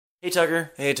Hey,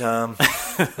 Tucker. Hey, Tom.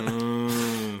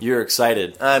 You're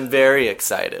excited. I'm very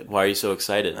excited. Why are you so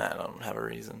excited? I don't have a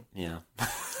reason. Yeah.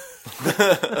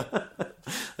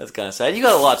 That's kind of sad. You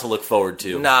got a lot to look forward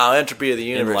to. No, entropy of the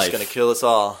universe is going to kill us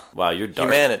all. Wow, you're dark.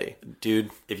 Humanity.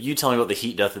 Dude, if you tell me about the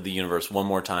heat death of the universe one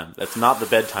more time, that's not the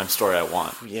bedtime story I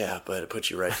want. Yeah, but it puts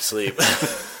you right to sleep.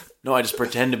 No, I just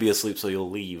pretend to be asleep so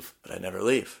you'll leave. But I never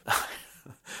leave.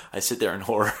 I sit there in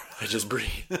horror. I just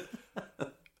breathe.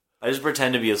 I just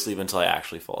pretend to be asleep until I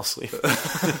actually fall asleep.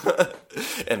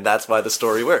 And that's why the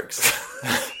story works.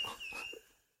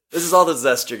 This is all the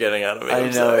zest you're getting out of me. I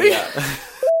know, yeah.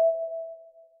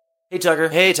 Hey, Tucker.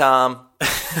 Hey, Tom.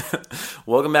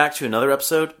 Welcome back to another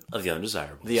episode of The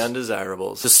Undesirables. The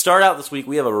Undesirables. To start out this week,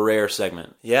 we have a rare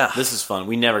segment. Yeah. This is fun.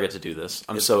 We never get to do this.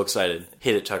 I'm so excited.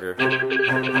 Hit it, Tucker.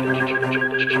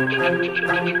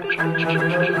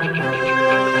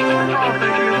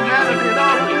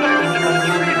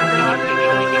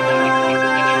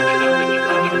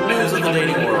 News of the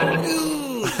dating world.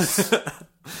 News!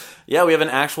 Yeah, we have an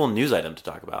actual news item to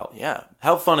talk about. Yeah.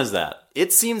 How fun is that?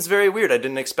 It seems very weird. I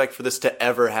didn't expect for this to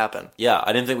ever happen. Yeah,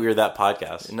 I didn't think we were that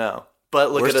podcast. No.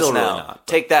 But look We're at us still now. really not, but...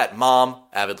 Take that, Mom,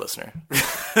 avid listener.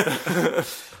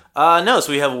 No,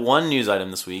 so we have one news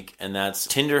item this week, and that's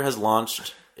Tinder has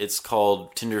launched. It's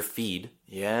called Tinder Feed.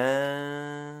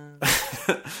 Yeah.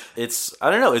 I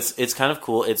don't know, it's kind of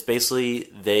cool. It's basically,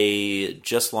 they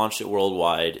just launched it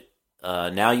worldwide.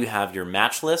 Now you have your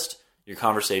match list, your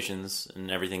conversations, and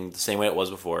everything the same way it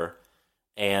was before.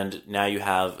 And now you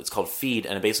have, it's called Feed,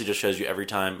 and it basically just shows you every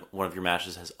time one of your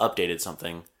matches has updated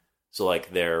something. So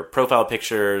like their profile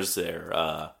pictures,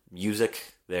 their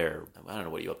music, their, I don't know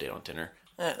what you update on Tinder.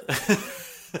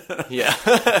 Yeah.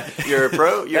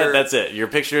 That's it. Your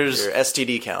pictures. Your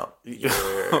STD count. If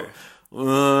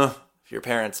your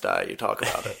parents die, you talk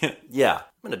about it. Yeah.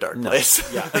 I'm in a dark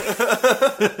place. Yeah.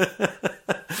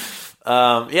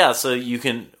 Yeah, so you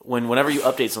can, whenever you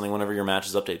update something, whenever your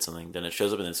matches update something, then it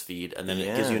shows up in this feed, and then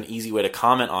it gives you an easy way to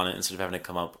comment on it instead of having to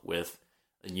come up with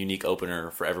a unique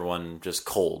opener for everyone just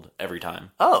cold every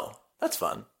time. Oh, that's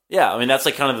fun. Yeah, I mean, that's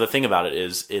like kind of the thing about it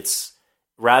is it's,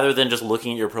 rather than just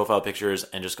looking at your profile pictures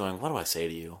and just going, what do I say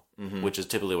to you? Mm-hmm. Which is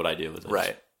typically what I do. Is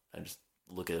I just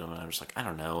look at them and I'm just like, I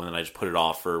don't know. And then I just put it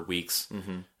off for weeks.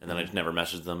 Mm-hmm. And then I just never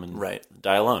message them and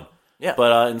die alone. Yeah.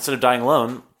 But instead of dying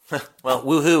alone, well,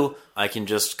 woohoo, I can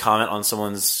just comment on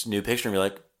someone's new picture and be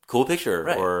like, cool picture,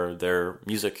 or their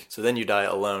music. So then you die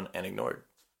alone and ignored.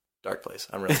 Dark place.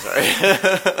 I'm really sorry.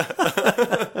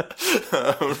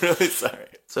 I'm really sorry.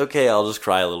 It's okay. I'll just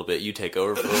cry a little bit. You take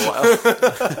over for a while.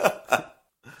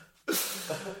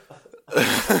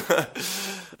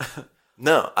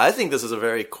 No, I think this is a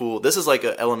very cool... This is like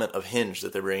an element of Hinge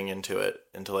that they're bringing into it,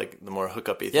 into like the more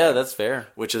hookup-y thing. Yeah, that's fair.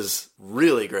 Which is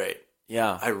really great.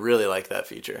 Yeah. I really like that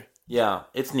feature. Yeah,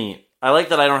 it's neat. I like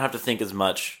that I don't have to think as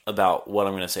much about what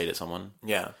I'm going to say to someone.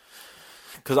 Yeah.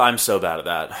 Because I'm so bad at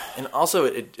that. And also,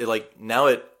 it's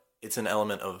an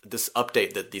element of this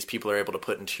update that these people are able to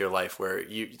put into your life where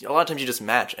a lot of times you just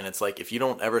match, and it's like, if you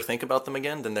don't ever think about them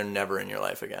again, then they're never in your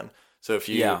life again. So if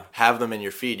you have them in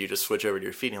your feed, you just switch over to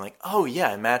your feed, and you're like, oh yeah,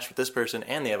 I matched with this person,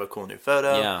 and they have a cool new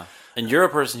photo. Yeah. And you're a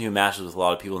person who matches with a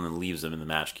lot of people and then leaves them in the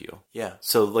match queue. Yeah.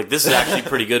 So like this is actually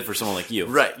pretty good for someone like you.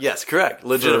 Right. Yes, correct.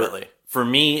 Legitimately. For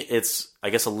me, it's,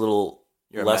 I guess, a little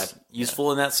less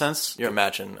useful in that sense. You're a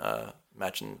match and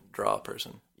draw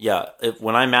person. Yeah.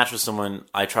 When I match with someone,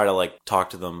 I try to like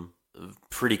talk to them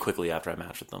pretty quickly after I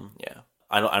match with them. Yeah.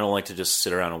 I don't like to just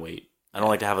sit around and wait. I don't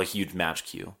like to have a huge match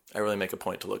queue. I really make a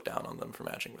point to look down on them for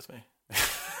matching with me.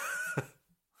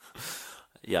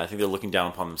 Yeah, I think they're looking down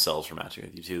upon themselves for matching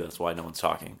with you too. That's why no one's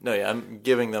talking. No, yeah, I'm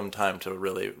giving them time to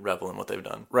really revel in what they've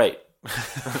done. Right.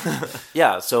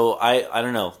 Yeah, so I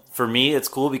don't know. For me, it's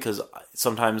cool because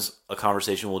sometimes a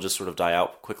conversation will just sort of die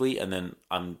out quickly, and then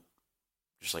I'm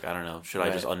just like, I don't know, should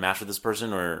I just unmatch with this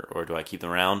person or do I keep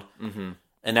them around? Mm-hmm.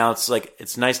 And now it's like,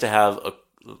 it's nice to have a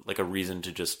reason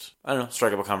to just, I don't know,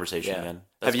 strike up a conversation again.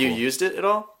 Have you used it at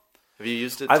all? Have you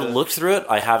used it? I've looked through it.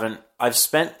 I haven't. I've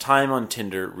spent time on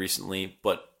Tinder recently,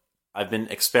 but I've been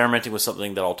experimenting with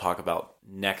something that I'll talk about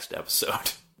next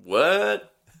episode.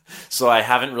 What? So I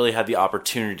haven't really had the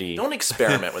opportunity. Don't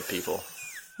experiment with people.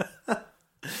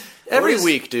 Every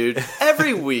week, dude.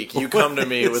 Every week you come to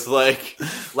me with like,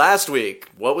 last week,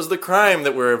 what was the crime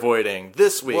that we're avoiding?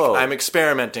 This week, I'm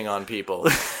experimenting on people.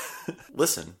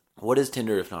 Listen, what is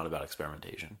Tinder if not about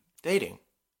experimentation? Dating.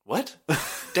 What?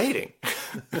 Dating.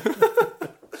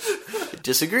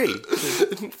 Disagree.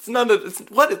 It's not.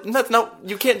 That's not.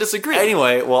 You can't disagree.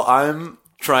 Anyway, well, I'm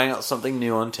trying out something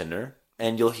new on Tinder,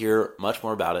 and you'll hear much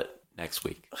more about it next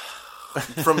week.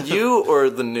 From you or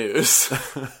the news?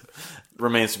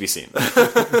 remains to be seen.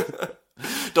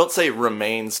 Don't say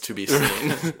remains to be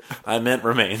seen. I meant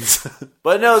remains.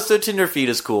 But no, so Tinder feed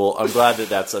is cool. I'm glad that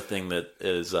that's a thing that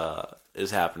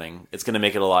is happening. It's going to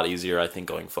make it a lot easier, I think,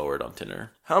 going forward on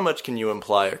Tinder. How much can you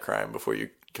imply a crime before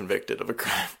you're convicted of a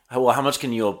crime? Well, how much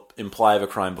can you imply of a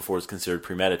crime before it's considered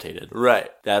premeditated? Right.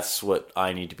 That's what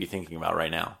I need to be thinking about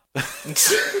right now.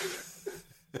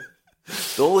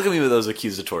 Don't look at me with those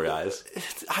accusatory eyes.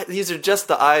 These are just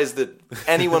the eyes that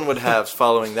anyone would have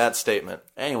following that statement.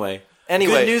 Anyway.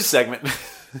 Good news segment.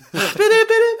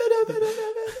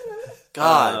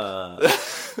 God.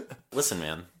 Listen,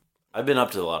 man. I've been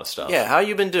up to a lot of stuff. Yeah, how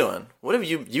you been doing? What have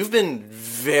you've been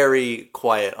very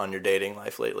quiet on your dating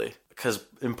life lately. Because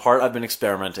in part I've been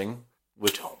experimenting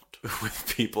with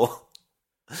people.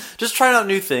 Just trying out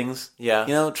new things. Yeah.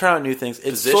 You know, trying out new things.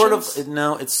 It's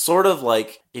Positions? sort of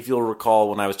like, if you'll recall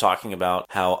when I was talking about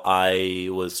how I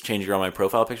was changing around my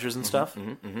profile pictures and stuff.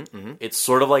 It's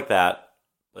sort of like that,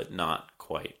 but not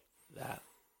quite that.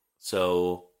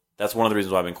 So that's one of the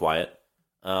reasons why I've been quiet.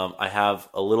 I have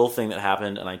a little thing that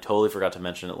happened, and I totally forgot to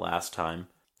mention it last time.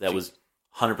 That was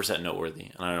 100% noteworthy,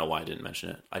 and I don't know why I didn't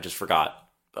mention it. I just forgot.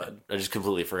 I just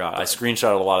completely forgot. I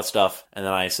screenshotted a lot of stuff, and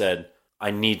then I said,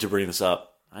 I need to bring this up.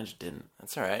 I just didn't.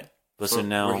 That's all right. Listen,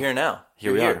 now we're here now.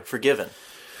 Here we are. Forgiven.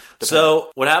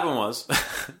 So what happened was,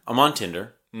 I'm on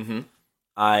Tinder. Mm-hmm.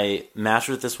 I matched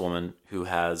with this woman who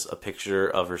has a picture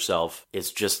of herself.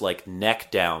 It's just like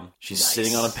neck down. She's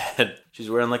sitting on a bed. She's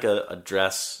wearing like a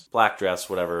dress, black dress,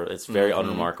 whatever. It's very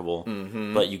unremarkable.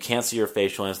 Mm-hmm. But you can't see her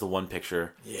face. She only has the one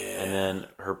picture. Yeah. And then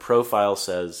her profile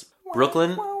says,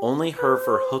 Brooklyn, only her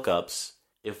for hookups.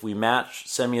 If we match,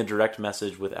 send me a direct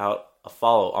message without a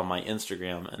follow on my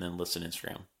Instagram, and then list an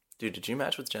Instagram. Dude, did you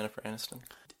match with Jennifer Aniston?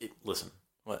 Listen.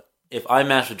 What? If I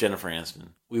matched with Jennifer Aniston,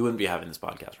 we wouldn't be having this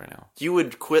podcast right now. You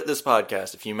would quit this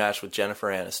podcast if you matched with Jennifer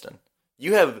Aniston.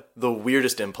 You have the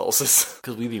weirdest impulses.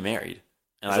 Because we'd be married,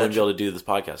 and I wouldn't be able to do this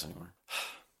podcast anymore.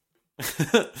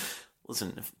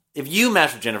 Listen, if you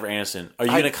match with Jennifer Aniston, are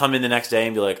you going to come in the next day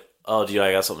and be like, oh, dude,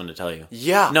 I got something to tell you?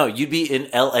 Yeah. No, you'd be in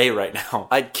L.A. right now.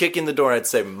 I'd kick in the door and I'd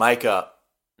say, mic up.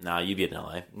 Nah, you'd be in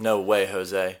L.A. No way,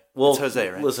 Jose. Well, it's Jose,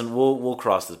 right? Listen, we'll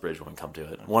cross this bridge when we come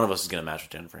to it. One of us is going to match with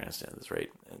Jennifer Aniston at this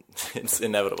rate. It's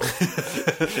inevitable.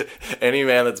 Any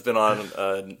man that's been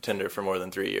on Tinder for more than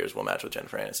 3 years will match with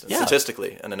Jennifer Aniston. Yeah.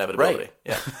 Statistically, an inevitability.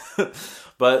 Right. Yeah.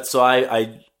 But so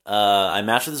I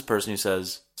matched with this person who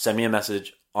says, send me a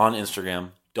message on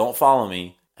Instagram. Don't follow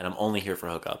me, and I'm only here for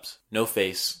hookups. No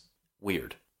face.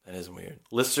 Weird. That is weird.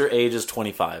 Lists her age is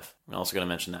 25. I'm also going to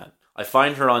mention that. I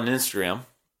find her on Instagram.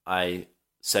 I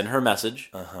send her a message.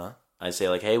 Uh-huh. I say,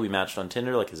 like, hey, we matched on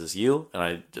Tinder. Like, is this you? And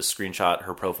I just screenshot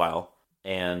her profile.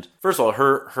 And first of all,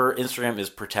 her Instagram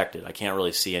is protected. I can't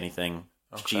really see anything.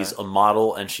 Okay. She's a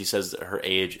model, and she says that her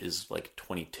age is, like,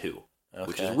 22. Okay.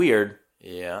 Which is weird.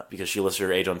 Yeah. Because she listed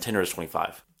her age on Tinder as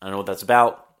 25. I don't know what that's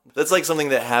about. That's like something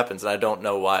that happens, and I don't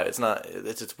know why.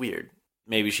 It's weird.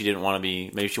 Maybe she didn't want to be...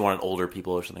 Maybe she wanted older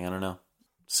people or something. I don't know.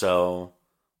 So,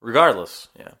 regardless.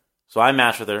 Yeah. So I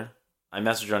match with her. I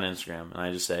message her on Instagram, and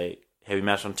I just say, hey, we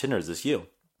matched on Tinder. Is this you?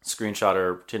 Screenshot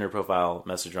her Tinder profile,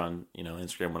 message her on,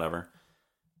 Instagram, whatever.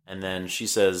 And then she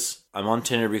says, I'm on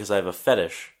Tinder because I have a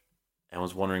fetish and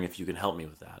was wondering if you can help me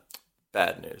with that.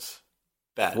 Bad news.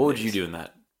 What would you do in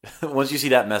that? Once you see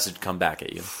that message come back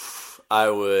at you. I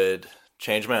would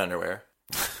change my underwear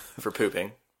for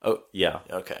pooping. Oh, yeah.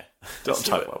 Okay. Don't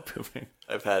talk about pooping.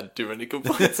 I've had too many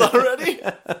complaints already.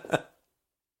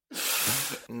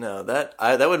 No, that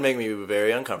would make me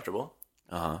very uncomfortable.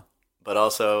 Uh-huh. But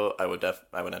also, I would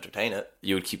entertain it.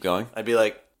 You would keep going? I'd be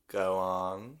like, go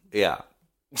on. Yeah.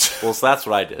 Well, so that's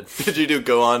what I did. Did you do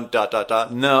go on, ...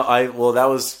 No, that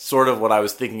was sort of what I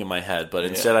was thinking in my head, but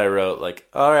instead I wrote, like,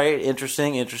 all right,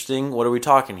 interesting, what are we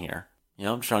talking here?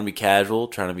 I'm trying to be casual,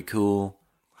 trying to be cool.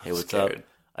 Hey, what's up?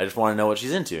 I just want to know what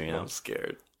she's into, I'm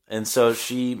scared. And so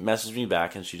she messaged me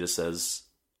back, and she just says,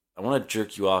 I want to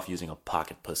jerk you off using a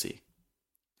pocket pussy.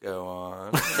 Go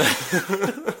on.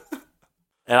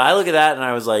 And I look at that, and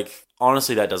I was like,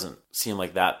 honestly, that doesn't seem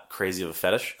like that crazy of a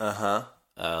fetish. Uh-huh.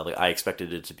 Like I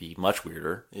expected it to be much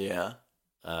weirder. Yeah.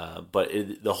 But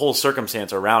the whole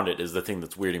circumstance around it is the thing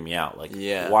that's weirding me out. Like,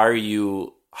 why are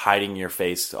you hiding your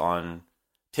face on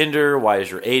Tinder? Why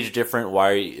is your age different?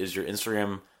 Why is your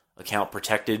Instagram account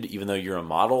protected even though you're a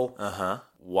model? Uh-huh.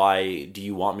 Why do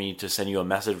you want me to send you a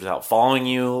message without following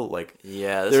you? Like,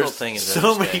 this whole thing is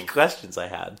so many questions I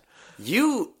had.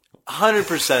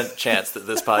 100% chance that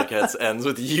this podcast ends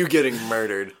with you getting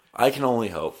murdered. I can only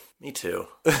hope. Me too.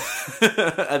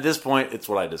 At this point, it's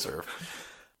what I deserve.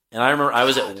 And I remember I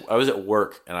was at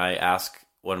work, and I asked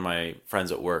one of my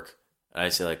friends at work, and I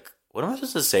say, like, what am I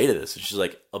supposed to say to this? And she's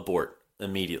like, abort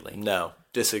immediately. No,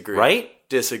 disagree. Right?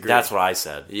 Disagree. That's what I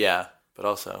said. Yeah, but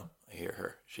also I hear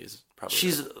her. She's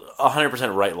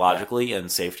 100% right logically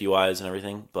and safety wise and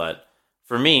everything. But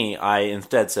for me, I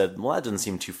instead said, well, that doesn't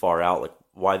seem too far out. Like,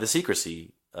 why the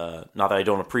secrecy? Not that I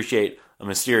don't appreciate a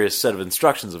mysterious set of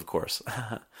instructions, of course.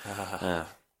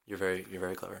 You're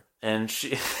very clever. And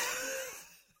she,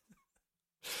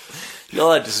 you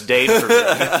all that disdain for me.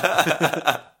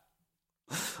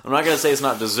 I'm not going to say it's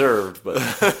not deserved, but.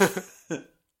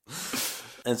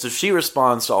 And so she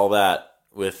responds to all that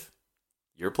with,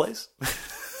 your place?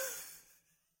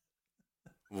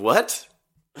 What?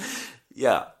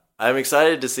 Yeah. I'm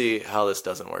excited to see how this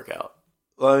doesn't work out.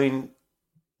 Well, I mean,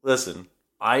 listen,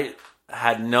 I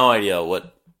had no idea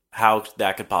how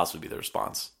that could possibly be the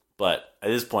response. But at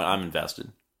this point, I'm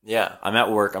invested. Yeah. I'm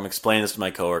at work. I'm explaining this to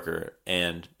my coworker,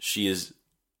 and she is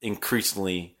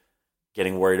increasingly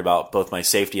getting worried about both my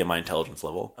safety and my intelligence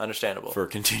level. Understandable. For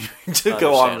continuing to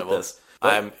go on with this.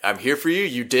 But I'm here for you.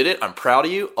 You did it. I'm proud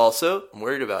of you. Also, I'm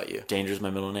worried about you. Danger is my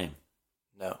middle name.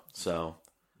 No. So.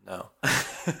 No.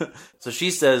 So she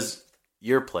says,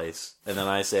 your place. And then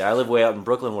I say, I live way out in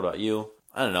Brooklyn. What about you?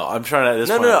 I don't know. I'm trying to, at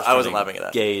this point, I wasn't laughing at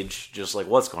that. Gauge just like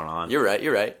what's going on. You're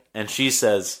right. And she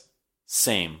says,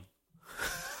 same.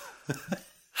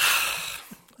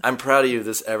 I'm proud of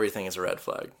you. Everything is a red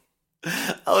flag.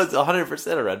 Oh, it's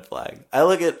 100% a red flag. I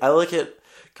look at,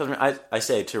 because I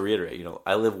say, to reiterate,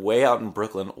 I live way out in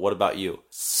Brooklyn. What about you?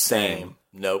 Same.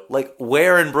 Nope. Like,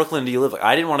 where in Brooklyn do you live? Like,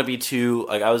 I didn't want to be too,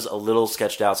 I was a little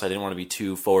sketched out, so I didn't want to be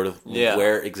too forward of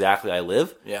where exactly I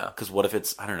live. Yeah. Because what if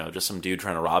it's, I don't know, just some dude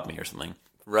trying to rob me or something.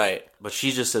 Right. But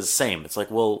she just says same. It's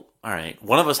like, well, all right.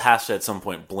 One of us has to at some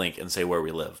point blink and say where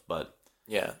we live, but...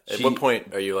 Yeah. At what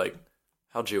point are you like,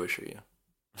 how Jewish are you?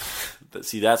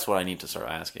 See, that's what I need to start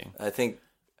asking. I think...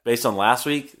 Based on last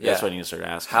week, that's what I need to start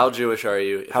asking. How Jewish are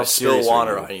you? If how I spill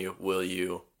water on you, will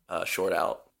you short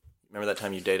out? Remember that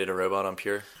time you dated a robot on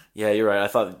Pure? Yeah, you're right. I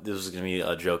thought this was going to be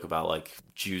a joke about like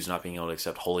Jews not being able to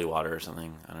accept holy water or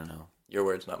something. I don't know. Your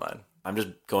words, not mine. I'm just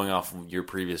going off your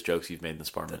previous jokes you've made in this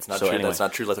apartment. That's not true. Anyway. That's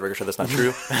not true. Let the record show that's not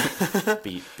true.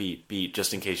 beat,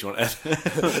 just in case you want to.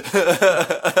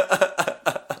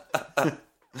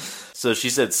 So she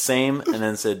said same, and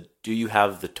then said, do you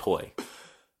have the toy?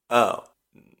 Oh.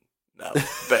 No.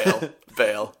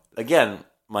 Bail. Again,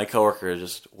 my coworker is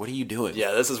just, what are you doing?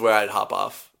 Yeah, this is where I'd hop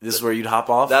off. This is where you'd hop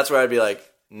off? That's where I'd be like,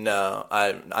 no,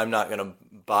 I'm not going to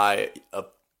buy a...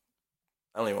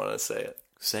 I don't even want to say it.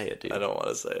 Say it, dude. I don't want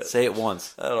to say it. Say it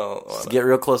once. I don't want to. Get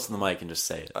real close to the mic and just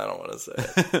say it. I don't want to say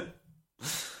it.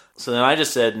 So then I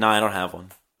just said, no, I don't have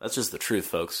one. That's just the truth,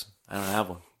 folks. I don't have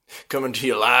one. Coming to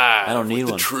you live. I don't need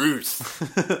one. The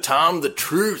truth. Tom, the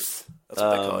truth. That's what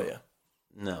they call you.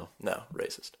 No,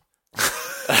 racist.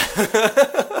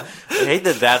 I hate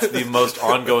that that's the most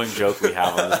ongoing joke we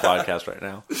have on this podcast right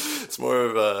now. It's more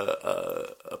of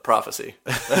a prophecy.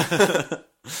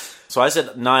 So I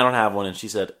said, no, I don't have one. And she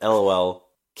said, LOL,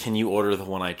 can you order the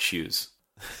one I choose?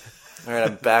 All right,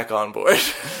 I'm back on board.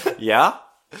 Yeah?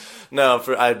 No,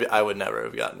 I would never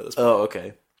have gotten to this point. Oh,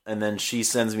 okay. And then she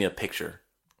sends me a picture.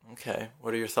 Okay,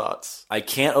 what are your thoughts? I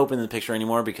can't open the picture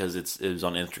anymore because it was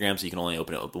on Instagram, so you can only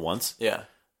open it once. Yeah.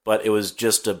 But it was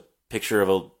just a picture of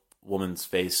a woman's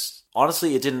face.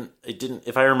 Honestly, it didn't,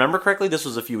 if I remember correctly, this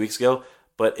was a few weeks ago,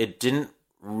 but it didn't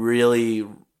really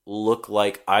look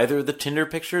like either the Tinder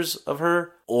pictures of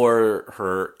her or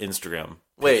her Instagram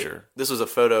picture. Wait, this was a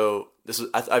photo,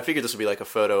 I figured this would be like a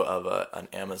photo of an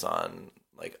Amazon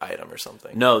like item or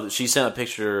something. No, she sent a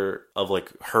picture of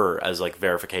like her as like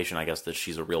verification, I guess, that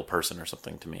she's a real person or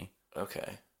something to me.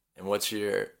 Okay. And what is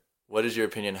your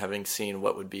opinion having seen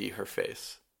what would be her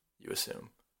face, you assume?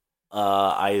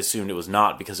 I assumed it was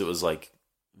not because it was like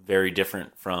very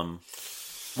different from...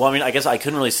 Well, I mean, I guess I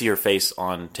couldn't really see her face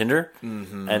on Tinder,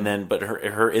 and then but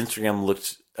her Instagram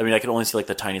looked. I mean, I could only see like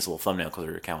the tiniest little thumbnail because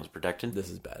her account was protected. This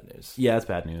is bad news. Yeah, it's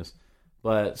bad news.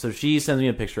 But so she sends me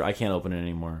a picture. I can't open it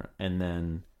anymore. And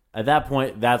then at that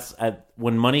point,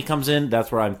 when money comes in.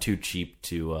 That's where I'm too cheap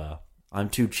to.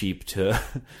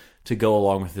 To go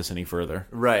along with this any further.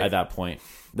 Right. At that point,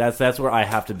 that's where I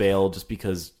have to bail just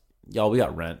because y'all we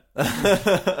got rent.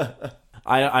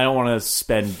 I don't want to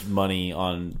spend money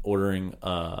on ordering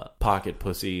pocket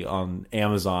pussy on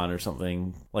Amazon or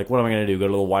something. Like, what am I going to do? Go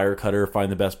to the wire cutter,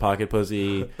 find the best pocket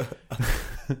pussy?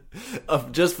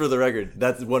 Just for the record,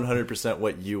 that's 100%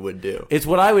 what you would do. It's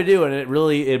what I would do, and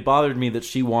it bothered me that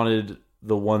she wanted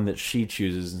the one that she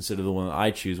chooses instead of the one that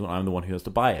I choose when I'm the one who has to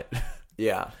buy it.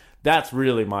 Yeah. That's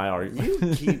really my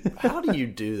argument. How do you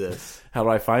do this? How do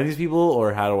I find these people,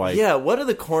 or how do I... Yeah, what are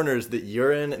the corners that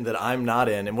you're in and that I'm not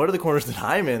in? And what are the corners that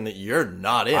I'm in that you're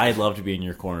not in? I'd love to be in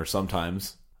your corner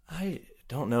sometimes. I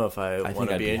don't know if I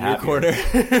want to be in happier. your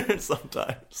corner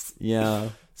sometimes. Yeah.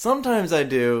 Sometimes I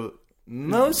do.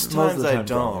 Most times I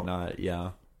don't. Not,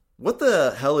 yeah. What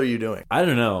the hell are you doing? I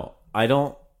don't know.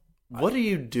 What are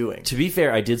you doing? To be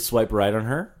fair, I did swipe right on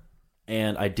her,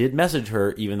 and I did message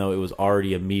her, even though it was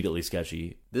already immediately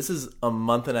sketchy. This is a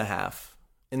month and a half.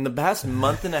 In the past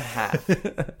month and a half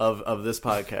of this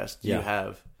podcast, you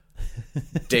have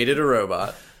dated a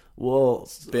robot. Well,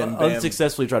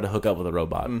 unsuccessfully tried to hook up with a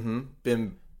robot. Mm-hmm.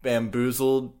 Been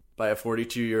bamboozled by a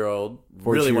 42-year-old,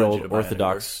 really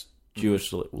Orthodox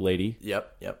Jewish lady.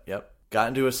 Yep. Got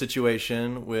into a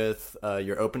situation with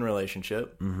your open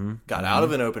relationship. Mm-hmm. Got out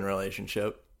of an open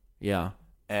relationship. Yeah.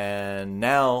 And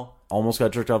now... Almost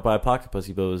got jerked off by a pocket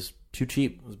pussy, but it was too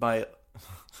cheap. It was by...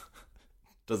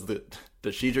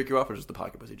 Does she jerk you off, or does the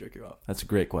pocket pussy jerk you off? That's a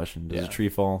great question. Does a tree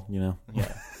fall, Yeah.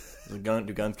 Do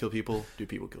guns kill people? Do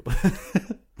people kill people?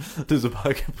 Does the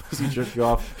pocket pussy jerk you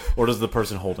off, or does the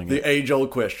person holding it? The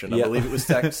age-old question. I believe it was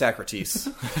Socrates.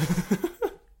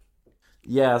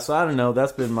 Yeah, so I don't know.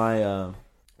 That's been my...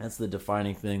 that's the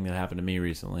defining thing that happened to me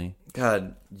recently.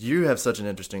 God, you have such an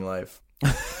interesting life.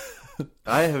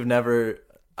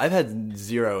 I've had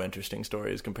zero interesting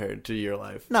stories compared to your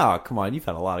life. No, come on. You've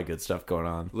had a lot of good stuff going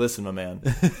on. Listen, my man.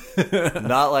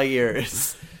 Not like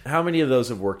yours. How many of those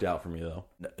have worked out for me, though?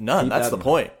 None. That's the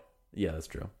point. Yeah, that's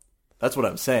true. That's what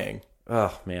I'm saying.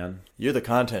 Oh, man. You're the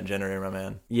content generator, my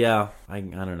man. Yeah, I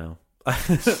don't know.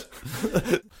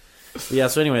 Yeah,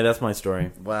 so anyway, that's my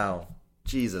story. Wow.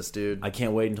 Jesus, dude. I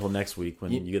can't wait until next week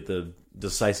when you get the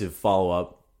decisive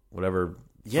follow-up, whatever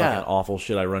fucking awful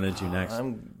shit I run into next.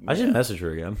 I should message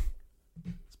her again.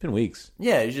 It's been weeks.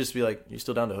 Yeah, you just be like, you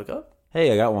still down to hook up?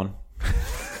 Hey, I got one.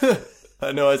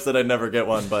 I know I said I'd never get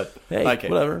one, but hey, I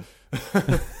came. Whatever.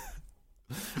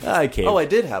 I came. Oh, I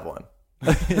did have one.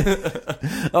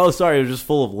 Oh, sorry, it was just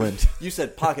full of lint. You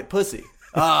said pocket pussy.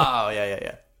 Oh,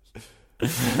 yeah.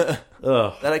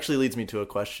 That actually leads me to a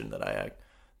question that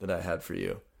I had for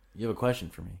you. You have a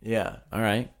question for me? Yeah. All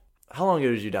right. How long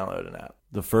ago did you download an app?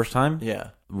 The first time?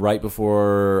 Yeah. Right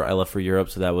before I left for Europe,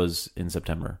 so that was in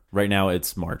September. Right now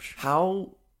it's March.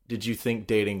 How did you think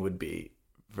dating would be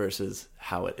versus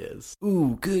how it is?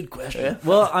 Ooh, good question. Yeah.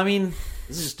 Well, I mean,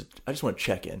 I just want to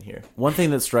check in here. One thing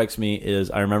that strikes me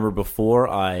is I remember before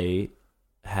I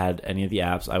had any of the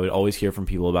apps, I would always hear from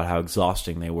people about how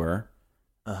exhausting they were.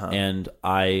 And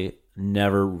I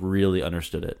never really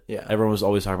understood it. Yeah. Everyone was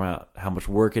always talking about how much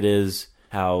work it is,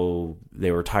 how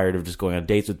they were tired of just going on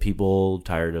dates with people,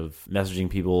 tired of messaging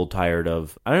people, tired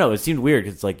of... I don't know, it seemed weird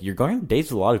because it's like, you're going on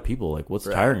dates with a lot of people. Like, what's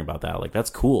tiring about that? Like, that's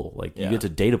cool. Like, you get to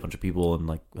date a bunch of people and,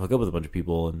 like, hook up with a bunch of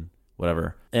people and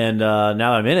whatever. And now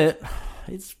that I'm in it,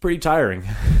 it's pretty tiring.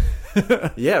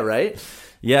 Yeah, right?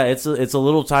 Yeah, it's a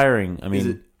little tiring. I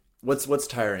mean... What's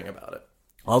tiring about it?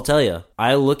 I'll tell you.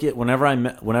 I look at... Whenever I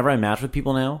match with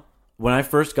people now... When I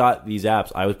first got these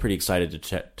apps, I was pretty excited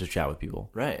to chat with people.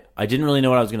 Right. I didn't really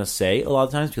know what I was going to say a lot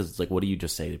of times because it's like, what do you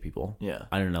just say to people? Yeah.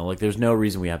 I don't know. Like, there's no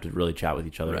reason we have to really chat with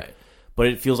each other. Right. But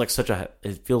it feels like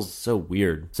it feels so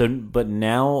weird. So, but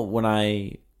now when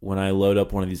I load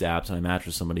up one of these apps and I match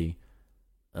with somebody,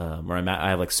 or I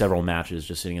have like several matches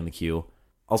just sitting in the queue,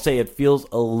 I'll say it feels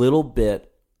a little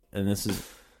bit, and this is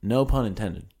no pun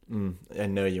intended. I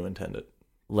know you intended.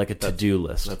 Like a to-do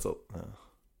list. That's a...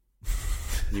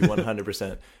 You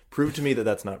 100% prove to me that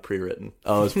that's not pre-written.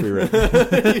 Oh, it's pre-written. You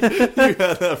had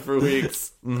that for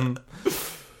weeks.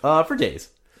 Mm-hmm. For days.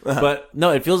 But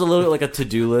no, it feels a little bit like a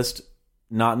to-do list,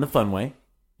 not in the fun way.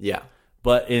 Yeah.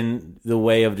 But in the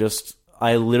way of just,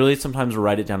 I literally sometimes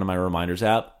write it down in my reminders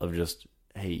app of just,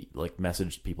 hey, like,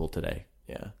 message people today.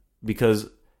 Yeah. Because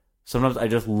sometimes I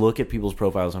just look at people's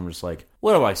profiles and I'm just like,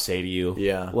 what do I say to you?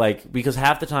 Yeah. Like, because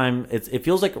half the time, it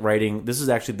feels like writing, this is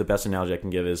actually the best analogy I can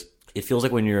give is, it feels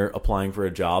like when you're applying for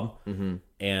a job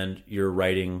and you're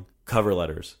writing cover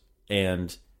letters,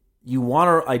 and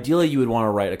ideally you would want to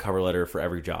write a cover letter for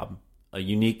every job, a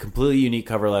completely unique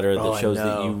cover letter that shows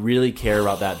that you really care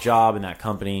about that job and that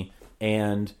company.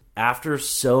 And after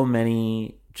so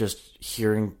many just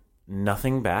hearing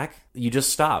nothing back, you just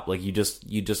stop. Like, you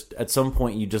just at some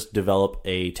point you just develop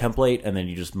a template and then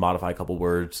you just modify a couple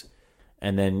words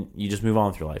and then you just move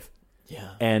on through life.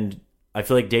 Yeah. And I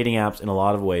feel like dating apps in a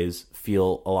lot of ways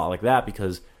feel a lot like that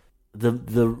because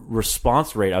the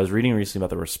response rate, I was reading recently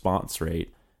about the response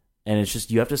rate, and it's just,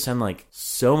 you have to send like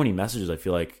so many messages, I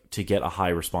feel like, to get a high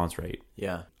response rate.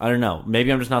 Yeah. I don't know.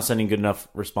 Maybe I'm just not sending good enough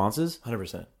responses.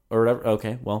 100%. Or whatever.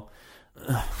 Okay, well,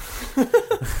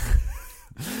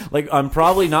 Like, I'm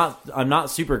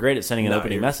not super great at sending an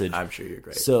opening message. I'm sure you're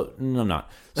great. So, no, I'm not.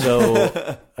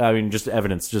 So, I mean, just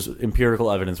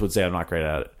empirical evidence would say I'm not great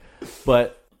at it.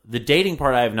 But the dating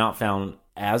part I have not found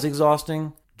as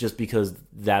exhausting, just because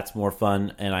that's more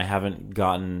fun, and I haven't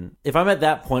gotten... If I'm at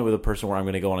that point with a person where I'm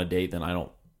going to go on a date, then I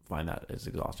don't find that as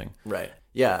exhausting. Right.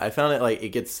 Yeah, I found it like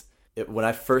when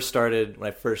I first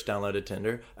downloaded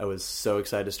Tinder, I was so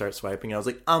excited to start swiping. I was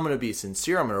like, I'm going to be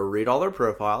sincere. I'm going to read all their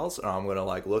profiles, and I'm going to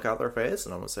like look out their face,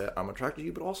 and I'm going to say, I'm attracted to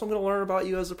you, but also I'm going to learn about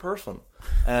you as a person.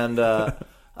 And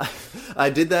I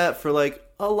did that for like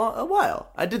a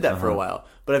while. I did that for a while.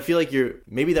 But I feel like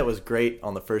maybe that was great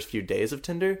on the first few days of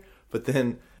Tinder, but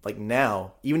then like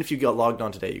now, even if you got logged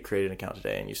on today, you create an account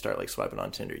today and you start like swiping on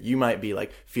Tinder, you might be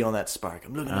like feeling that spark.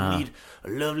 I'm looking to meet a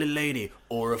lovely lady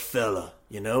or a fella,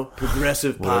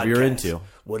 progressive Whatever podcast. you're into.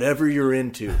 Whatever you're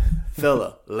into.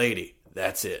 Fella, lady,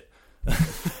 that's it.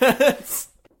 That's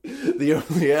the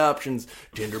only options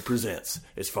Tinder presents,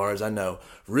 as far as I know.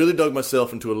 Really dug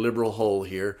myself into a liberal hole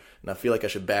here, and I feel like I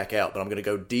should back out, but I'm going to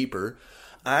go deeper.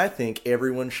 I think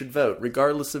everyone should vote,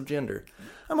 regardless of gender.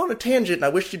 I'm on a tangent, and I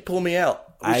wish you'd pull me out.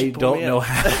 I don't know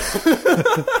how.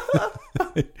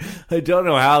 I don't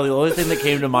know how. The only thing that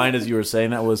came to mind as you were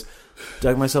saying that was,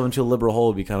 dug myself into a liberal hole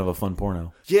would be kind of a fun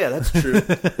porno. Yeah, that's true.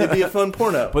 It'd be a fun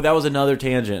porno. But that was another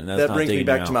tangent. And that brings me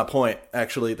back to my point,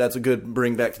 actually. That's a good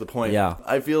bring back to the point. Yeah.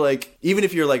 I feel like, even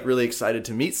if you're like really excited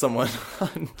to meet someone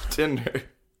on Tinder...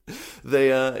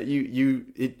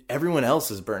 everyone else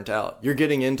is burnt out. You're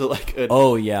getting into like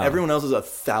everyone else is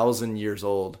 1,000 years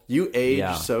old. You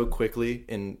age so quickly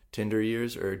in Tinder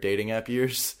years or dating app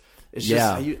years. It's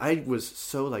just I was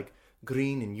so like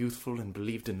green and youthful and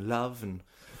believed in love and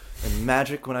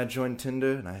magic when I joined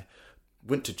Tinder, and I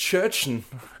went to church and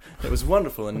it was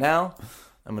wonderful. And now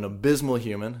I'm an abysmal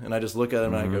human, and I just look at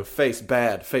them and I go, face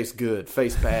bad, face good,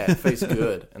 face bad, face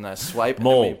good, and I swipe.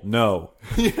 Mole, no.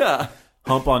 Yeah.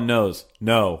 Hump on nose,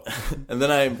 no. And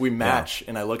then we match,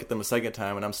 and I look at them a second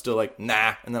time, and I'm still like,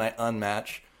 nah, and then I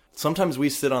unmatch. Sometimes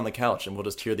we sit on the couch, and we'll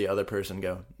just hear the other person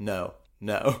go, no.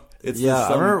 It's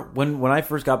I remember when I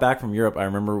first got back from Europe, I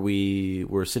remember we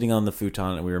were sitting on the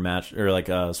futon, and we were matched, or like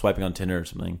swiping on Tinder or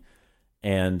something,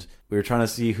 and we were trying to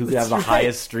see who could have the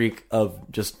highest streak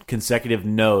of just consecutive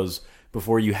no's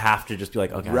before you have to just be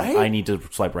like, okay, I need to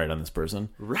swipe right on this person.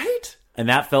 Right? And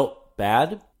that felt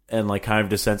bad. And like kind of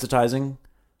desensitizing,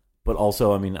 but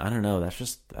also, I mean, I don't know. That's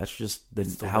just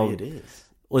how way it is.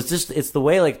 Well, it's the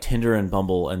way like Tinder and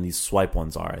Bumble and these swipe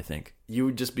ones are. I think you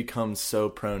would just become so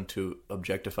prone to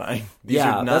objectifying.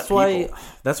 That's why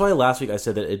last week I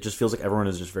said that it just feels like everyone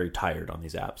is just very tired on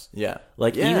these apps. Yeah,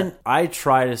 even I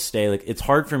try to stay like it's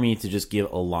hard for me to just give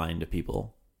a line to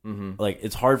people. Mm-hmm. Like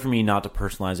it's hard for me not to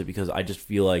personalize it because I just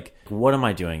feel like what am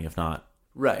I doing if not.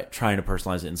 Right. Trying to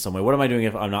personalize it in some way. What am I doing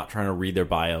if I'm not trying to read their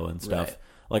bio and stuff?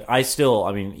 Right. Like,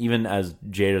 I mean, even as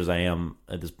jaded as I am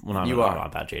at this... Well, I'm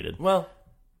not that jaded. Well...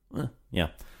 Yeah.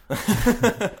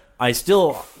 I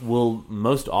still will,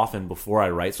 most often, before I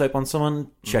right swipe on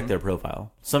someone, check their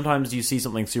profile. Sometimes you see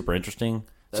something super interesting.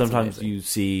 Sometimes amazing. You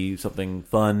see something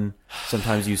fun.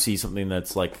 Sometimes you see something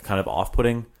that's, like, kind of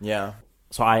off-putting. Yeah.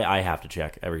 So I have to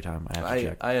check every time. I have to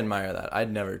check. I admire that. I'd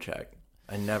never check.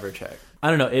 I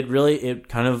don't know. It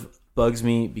kind of bugs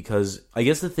me because I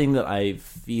guess the thing that I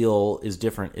feel is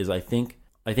different is I think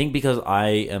because I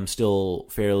am still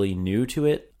fairly new to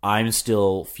it, I'm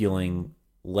still feeling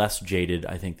less jaded,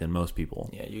 I think, than most people.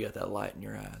 Yeah, you got that light in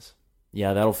your eyes.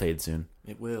 Yeah, that'll fade soon.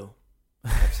 It will.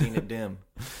 I've seen it dim.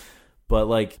 But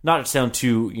like, not to sound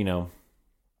too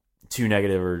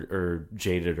negative or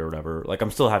jaded or whatever. Like,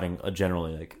 I'm still having a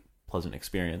generally like pleasant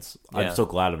experience. Yeah. I'm so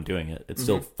glad I'm doing it. It's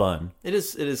still fun. It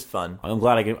is fun. I'm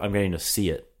glad I'm getting to see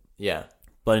it. Yeah.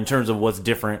 But in terms of what's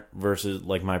different versus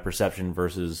like my perception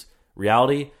versus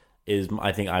reality is,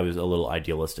 I think I was a little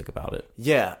idealistic about it.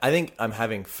 Yeah, I think I'm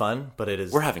having fun, but it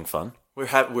is. We're having fun. We're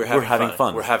having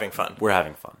fun. We're having fun. We're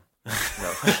having fun.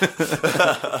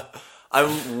 No. I'm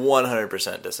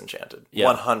 100% disenchanted.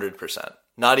 Yeah. 100%.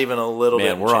 Not even a little bit.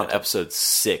 Man, we're on episode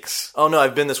 6. Oh, no,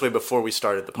 I've been this way before we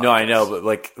started the podcast. No, I know, but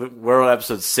like, we're on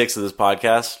episode 6 of this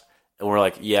podcast, and we're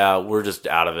like, yeah, we're just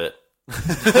out of it.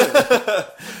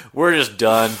 We're just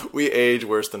done. We age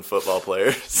worse than football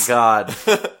players. God.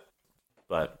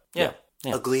 But, yeah.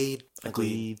 Agreed.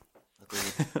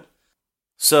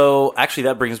 So, actually,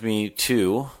 that brings me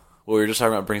to, what we were just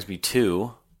talking about brings me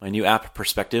to my new app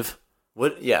perspective.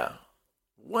 What? Yeah.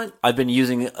 What? I've been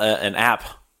using an app,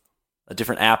 a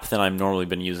different app than I've normally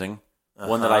been using.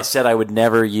 One that I said I would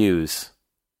never use.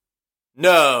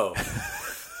 No.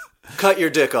 Cut your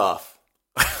dick off.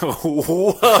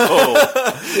 Whoa.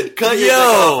 Cut your dick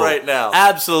off right now.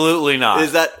 Absolutely not.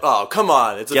 Is that... Oh, come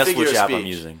on. It's a Guess figure which of app speech. I'm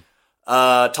using.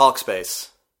 Talkspace.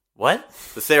 What?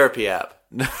 The therapy app.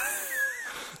 All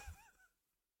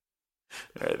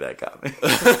right, that got me.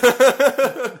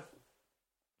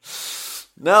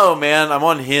 No, man, I'm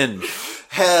on Hinge.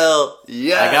 Hell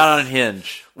yeah. I got on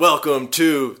Hinge. Welcome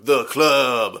to the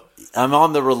club. I'm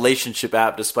on the relationship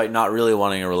app despite not really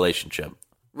wanting a relationship.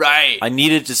 Right. I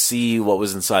needed to see what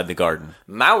was inside the garden.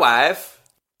 My wife.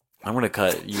 I'm going to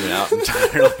cut you out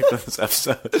entirely from this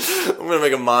episode. I'm going to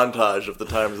make a montage of the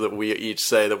times that we each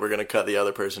say that we're going to cut the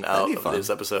other person out of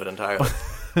this episode entirely.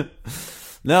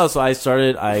 No, so I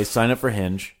signed up for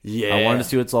Hinge. Yeah. I wanted to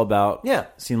see what it's all about. Yeah.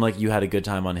 Seemed like you had a good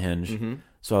time on Hinge. Mm-hmm.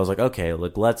 So I was like, okay,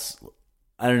 look,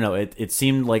 I don't know. It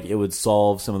seemed like it would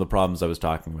solve some of the problems I was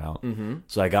talking about. Mm-hmm.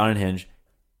 So I got on Hinge.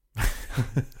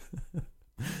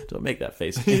 Don't make that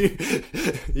face.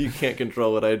 You can't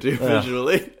control what I do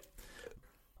visually.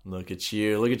 Look at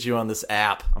you on this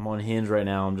app. I'm on Hinge right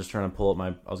now. I'm just trying to pull up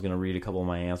I was going to read a couple of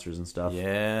my answers and stuff.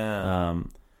 Yeah.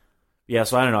 Yeah,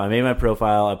 so I don't know. I made my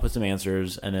profile. I put some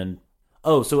answers, and then...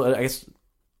 Oh, so I guess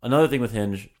another thing with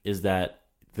Hinge is that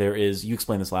there is... You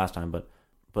explained this last time,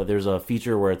 but there's a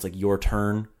feature where it's like your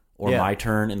turn or my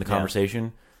turn in the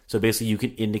conversation. So basically, you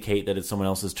can indicate that it's someone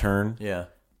else's turn. Yeah.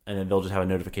 And then they'll just have a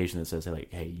notification that says,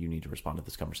 like, hey, you need to respond to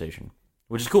this conversation.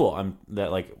 Which is cool.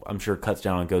 I'm sure cuts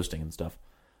down on ghosting and stuff.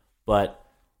 But,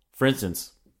 for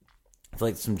instance, I feel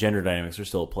like some gender dynamics are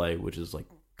still at play, which is, like,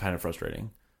 kind of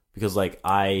frustrating. Because, like,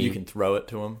 you can throw it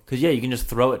to them. Because, yeah, you can just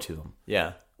throw it to them.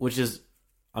 Yeah. Which is,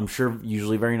 I'm sure,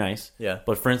 usually very nice. Yeah.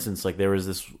 But, for instance, like, there was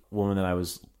this woman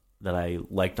that I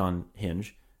liked on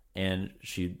Hinge, and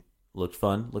she looked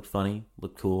fun, looked funny,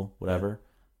 looked cool, whatever.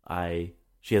 Yeah.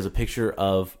 She has a picture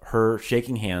of her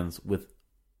shaking hands with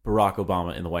Barack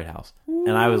Obama in the White House.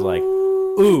 And I was like,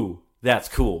 ooh, that's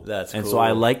cool. And so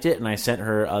I liked it, and I sent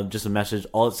her just a message.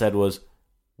 All it said was,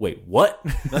 wait, what?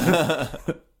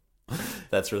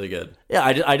 That's really good. Yeah,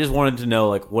 I just wanted to know,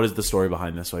 like, what is the story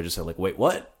behind this? So I just said, like, wait,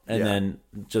 what? And then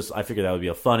I figured that would be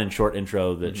a fun and short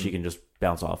intro that she can just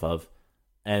bounce off of.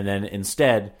 And then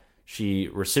instead, she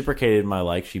reciprocated my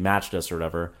like. She matched us or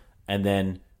whatever, and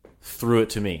then threw it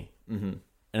to me. Mm-hmm.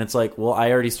 And it's like, well,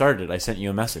 I already started it. I sent you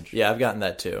a message. Yeah, I've gotten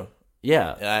that too.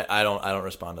 Yeah. And I don't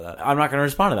respond to that. I'm not going to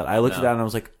respond to that. I looked at that and I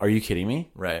was like, are you kidding me?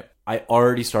 Right. I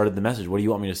already started the message. What do you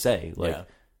want me to say? Like,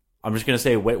 I'm just going to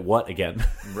say, wait, what again?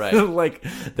 Right. Like,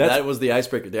 that was the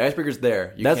icebreaker. The icebreaker's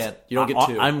there. You don't get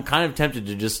two. I'm kind of tempted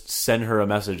to just send her a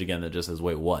message again that just says,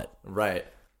 wait, what? Right.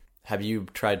 Have you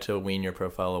tried to wean your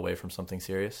profile away from something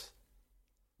serious?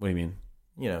 What do you mean?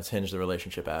 You know, it's Hinge, the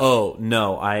relationship app. Oh,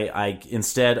 no. I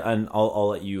instead, and I'll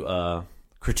let you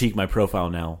critique my profile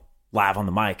now, live on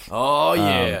the mic. Oh,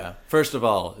 yeah. First of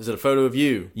all, is it a photo of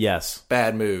you? Yes.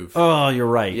 Bad move. Oh, you're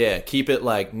right. Yeah, keep it,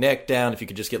 like, neck down if you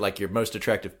could just get, like, your most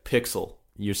attractive pixel.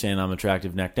 You're saying I'm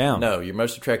attractive neck down. No, your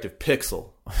most attractive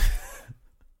pixel.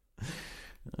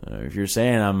 If you're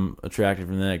saying I'm attractive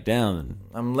from the neck down,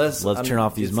 then let's turn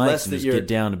off these mics and just get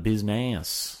down to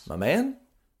business. My man?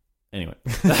 Anyway.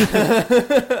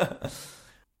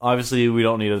 Obviously, we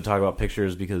don't need to talk about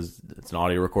pictures because it's an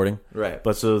audio recording. Right.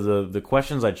 But so the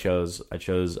questions I chose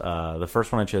the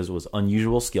first one I chose was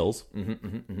unusual skills.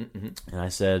 And I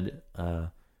said,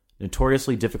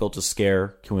 notoriously difficult to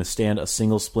scare, can withstand a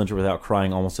single splinter without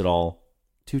crying almost at all,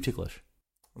 too ticklish.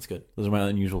 That's good. Those are my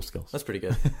unusual skills. That's pretty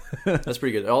good. That's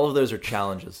pretty good. All of those are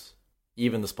challenges,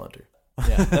 even the splinter.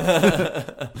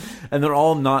 Yeah. And they're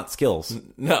all not skills.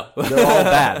 No. They're all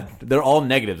bad. They're all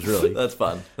negatives, really. That's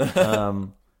fun.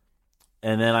 And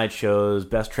then I chose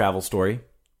best travel story.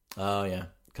 Oh, yeah.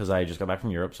 Because I just got back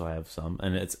from Europe, so I have some.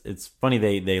 And it's funny,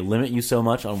 they limit you so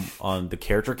much on the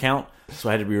character count, so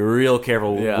I had to be real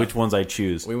careful which ones I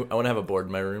choose. I want to have a board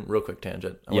in my room. Real quick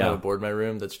tangent. I want to have a board in my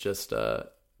room that's just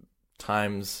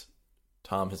times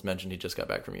Tom has mentioned he just got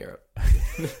back from Europe.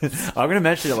 I'm going to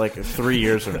mention it like 3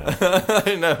 years from now.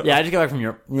 I know. Yeah, I just got back from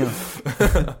Europe. Yeah.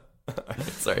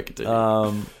 Sorry,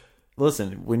 continue.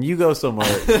 Listen, when you go somewhere,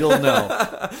 you'll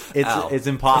know. It's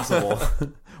impossible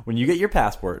when you get your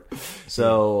passport.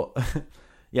 So,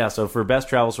 yeah, so for best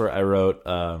travel story, I wrote,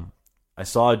 I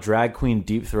saw a drag queen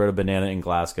deep throat a banana in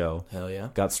Glasgow. Hell yeah.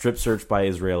 Got strip searched by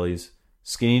Israelis,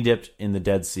 skinny dipped in the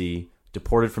Dead Sea,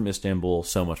 deported from Istanbul,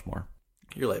 so much more.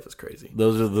 Your life is crazy.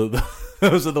 Those are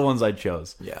the ones I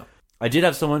chose. Yeah. I did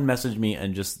have someone message me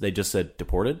and they just said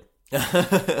deported,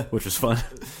 which was fun.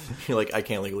 You're like, I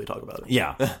can't legally talk about it.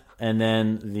 Yeah. And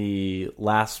then the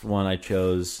last one I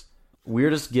chose,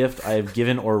 weirdest gift I have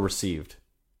given or received.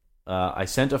 I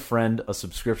sent a friend a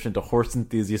subscription to Horse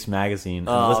Enthusiast magazine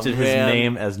and listed his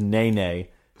name as Nene.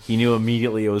 he knew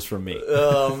immediately it was from me.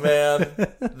 Oh, man.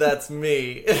 That's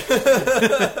me.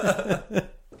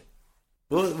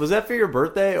 Well, was that for your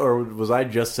birthday, or was I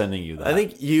just sending you that? I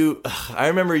think I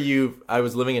remember I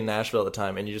was living in Nashville at the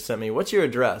time, and you just sent me, what's your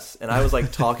address? And I was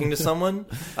like talking to someone.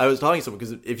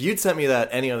 Because if you'd sent me that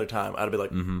any other time, I'd be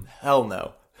like, hell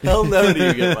no. Hell no, do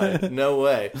you get mine? No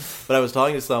way. But I was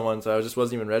talking to someone, so I just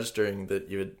wasn't even registering that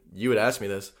you would ask me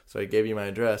this. So I gave you my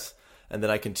address, and then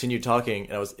I continued talking,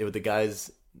 and it was the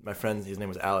guy's, my friend, his name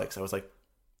was Alex. I was like,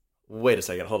 wait a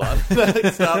second, hold on.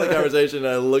 I stopped the conversation, and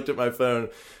I looked at my phone,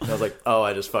 and I was like, oh,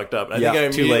 I just fucked up. And I think I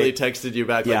immediately texted you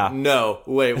back, like, no,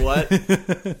 wait, what?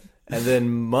 And then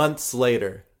months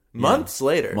later,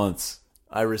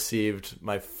 I received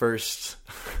my first,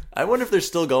 I wonder if they're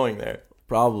still going there.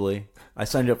 Probably. I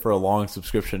signed up for a long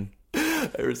subscription. I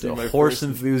received my Horse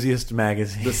Enthusiast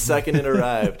magazine. The second it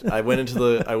arrived, I went into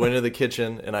the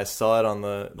kitchen, and I saw it on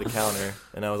the counter,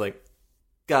 and I was like,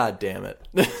 God damn it.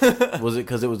 Was it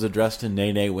because it was addressed to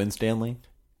Nene Winstanley?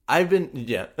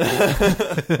 Yeah.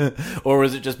 Or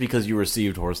was it just because you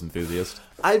received Horse Enthusiast?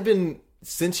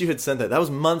 Since you had sent that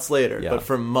was months later, but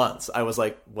for months, I was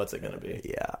like, what's it going to be?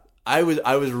 Yeah. I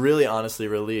was really honestly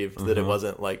relieved that it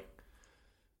wasn't like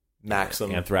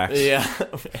Maxim. Anthrax. Yeah.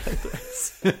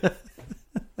 Anthrax.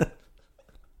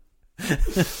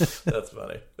 That's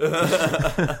funny.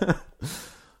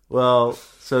 Well,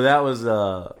 so that was...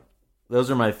 those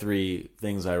are my 3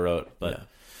 things I wrote, but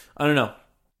I don't know.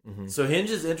 Mm-hmm. So Hinge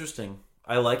is interesting.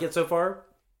 I like it so far,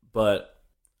 but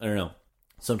I don't know.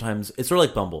 Sometimes it's sort of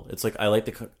like Bumble. It's like I like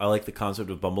the concept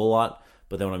of Bumble a lot,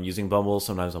 but then when I'm using Bumble,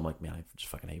 sometimes I'm like, man, I just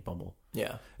fucking hate Bumble.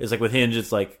 Yeah. It's like with Hinge,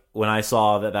 it's like when I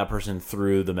saw that person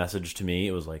threw the message to me,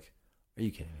 it was like, are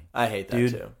you kidding me? I hate that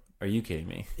Dude, too. Are you kidding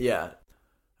me? Yeah.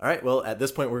 All right. Well, at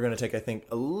this point, we're going to take, I think,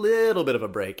 a little bit of a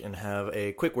break and have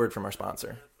a quick word from our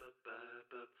sponsor.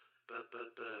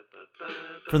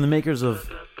 From the makers of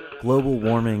Global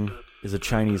Warming is a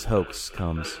Chinese Hoax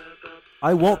comes,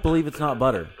 I won't believe it's not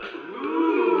butter.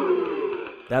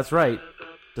 That's right.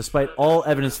 Despite all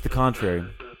evidence to the contrary,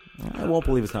 I won't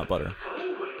believe it's not butter.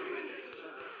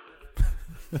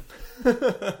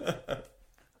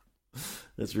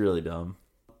 That's really dumb.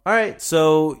 All right,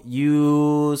 so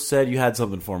you said you had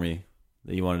something for me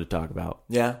that you wanted to talk about.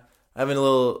 Yeah. I have a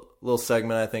little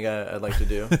segment I think I'd like to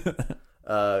do.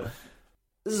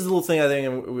 This is a little thing I think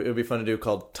it would be fun to do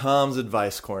called Tom's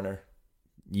Advice Corner.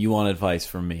 You want advice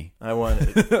from me. I want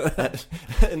it.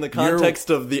 In the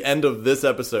context of the end of this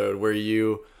episode where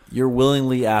you're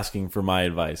willingly asking for my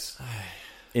advice.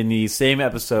 In the same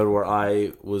episode where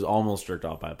I was almost jerked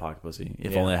off by a pocket pussy.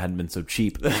 If only I hadn't been so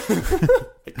cheap. I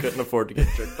couldn't afford to get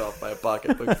jerked off by a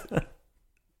pocket pussy.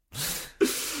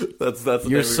 That's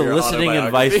You're soliciting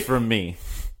advice from me.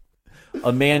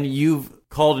 A man you've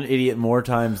called an idiot more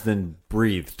times than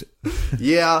breathed.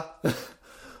 Yeah.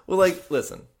 Well, like,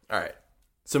 listen. All right.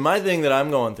 So my thing that I'm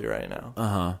going through right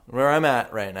now, where I'm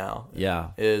at right now,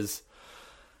 is,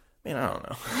 I don't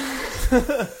know.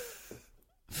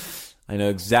 I know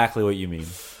exactly what you mean.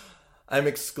 I'm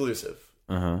exclusive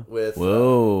with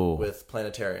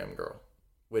Planetarium Girl,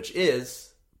 which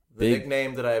is the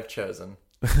nickname that I have chosen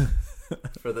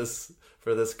for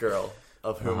this girl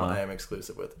of whom I am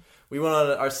exclusive with. We went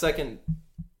on our second.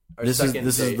 This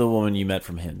is the woman you met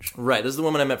from Hinge, right? This is the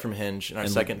woman I met from Hinge, and our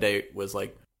second date was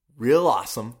like real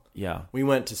awesome. Yeah, we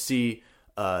went to see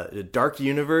the Dark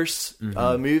Universe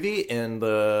movie in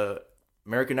the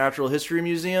American Natural History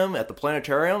Museum at the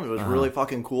Planetarium. It was really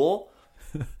fucking cool.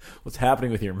 What's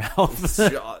happening with your mouth? This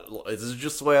is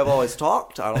just the way I've always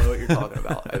talked. I don't know what you're talking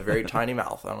about. I have a very tiny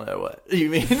mouth. I don't know what you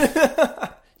mean.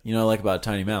 You know what I like about a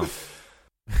tiny mouth?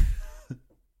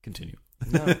 Continue.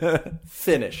 No.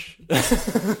 Finish.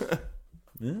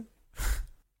 Yeah.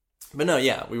 But no,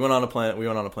 yeah, we went on a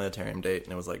planetarium date,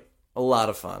 and it was like a lot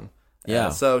of fun. Yeah.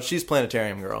 So she's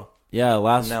Planetarium Girl. Yeah.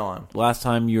 From last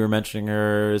time you were mentioning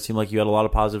her, it seemed like you had a lot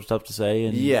of positive stuff to say.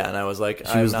 And yeah, and I was like,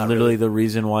 she was literally the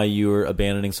reason why you were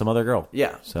abandoning some other girl.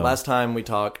 Yeah. So last time we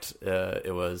talked,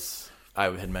 it was I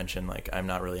had mentioned like I'm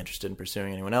not really interested in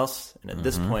pursuing anyone else, and at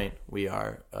this point we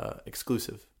are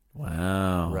exclusive.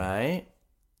 Wow. Right.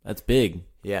 That's big.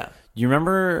 Yeah. You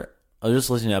remember, I was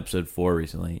just listening to episode 4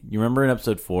 recently. You remember in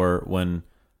episode 4 when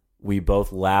we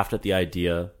both laughed at the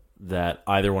idea that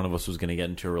either one of us was going to get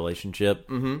into a relationship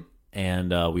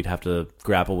and we'd have to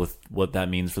grapple with what that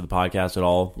means for the podcast at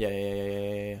all?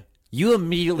 Yeah. You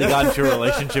immediately got into a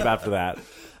relationship after that.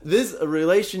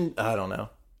 I don't know.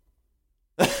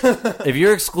 If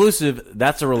you're exclusive,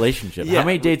 that's a relationship. Yeah. How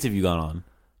many dates have you gone on?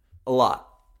 A lot.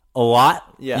 A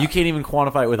lot? Yeah. You can't even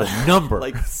quantify it with a number.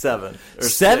 Like 7 or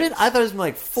 7? 6. I thought it was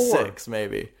like 4. 6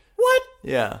 maybe. What?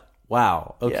 Yeah.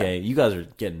 Wow. Okay, you guys are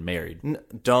getting married.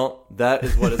 Don't. That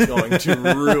is what is going to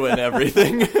ruin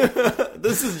everything.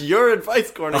 This is your advice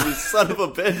corner, you son of a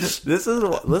bitch.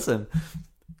 Listen.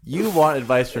 You want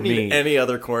advice from me? Any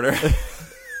other corner?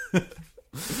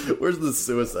 Where's the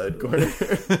suicide corner?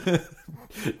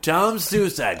 Tom's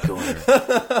suicide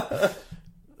corner.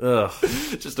 Ugh.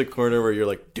 Just a corner where you're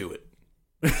like, do it.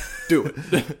 Do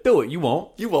it. Do it. You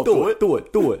won't. You won't do it. Do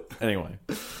it. Do it. Anyway.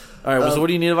 All right. Well, so what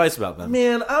do you need advice about then?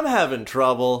 Man, I'm having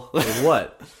trouble. With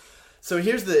what? So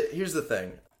here's the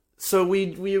thing. So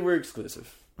we were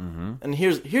exclusive. Mm-hmm. And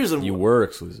here's a... You were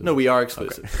exclusive. No, we are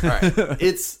exclusive. Okay. All right.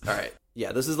 All right.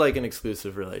 Yeah, this is like an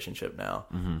exclusive relationship now.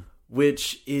 Mm-hmm.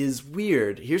 Which is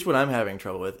weird. Here's what I'm having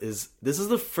trouble with is this is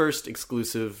the first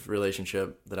exclusive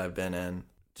relationship that I've been in.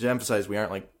 To emphasize, we aren't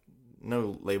like,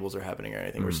 no labels are happening or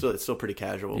anything. It's still pretty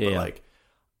casual, but like,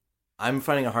 I'm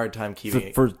finding a hard time keeping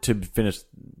it. To finish,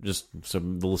 just so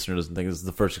the listener doesn't think this is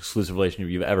the first exclusive relationship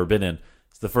you've ever been in.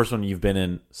 It's the first one you've been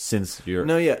in since your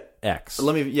ex.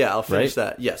 I'll finish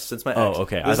that. Yes, since my ex. Oh,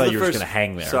 okay. I thought you were just going to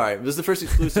hang there. Sorry, this is the first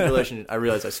exclusive relationship. I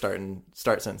realize I start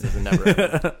sentences and never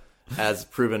end, as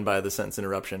proven by the sentence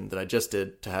interruption that I just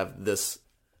did to have this.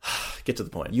 Get to the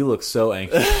point. You look so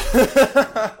anxious.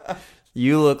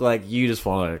 You look like you just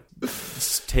want to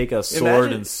take a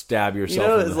sword and stab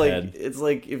yourself in the head. It's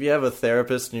like if you have a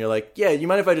therapist and you're like, yeah, you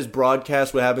mind if I just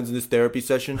broadcast what happens in this therapy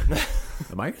session?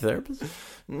 Am I your therapist?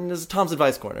 This is Tom's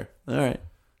Advice Corner. All right.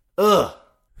 Ugh.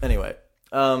 Anyway,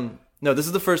 no, this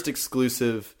is the first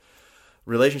exclusive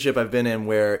relationship I've been in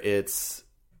where it's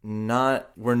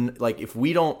not, if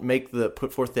we don't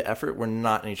put forth the effort, we're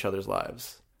not in each other's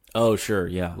lives. Oh, sure,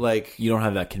 yeah. Like, you don't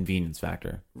have that convenience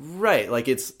factor. Right. Like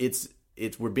it's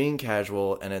we're being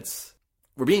casual, and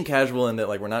we're being casual in that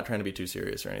like we're not trying to be too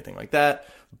serious or anything like that.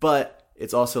 But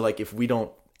it's also like if we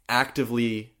don't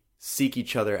actively seek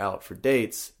each other out for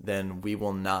dates, then we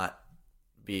will not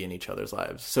be in each other's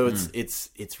lives. So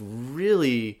it's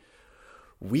really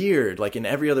weird. Like in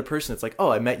every other person, it's like,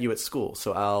 oh, I met you at school,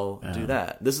 so I'll do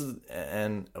that.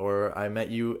 Or I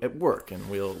met you at work, and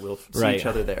we'll see each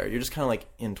other there. You're just kind of like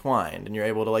entwined, and you're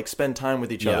able to like spend time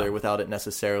with each other without it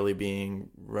necessarily being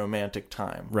romantic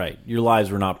time. Right. Your lives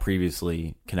were not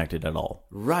previously connected at all.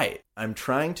 Right. I'm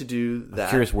trying to do that. I'm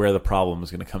curious where the problem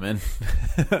is going to come in.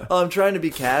 I'm trying to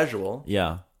be casual.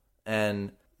 Yeah.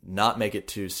 And not make it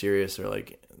too serious or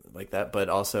like that, but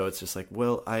also it's just like,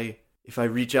 well, if I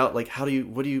reach out, like, how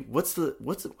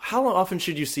often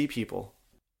should you see people?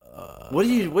 How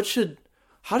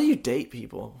do you date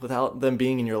people without them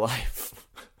being in your life?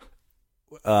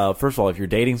 First of all, if you're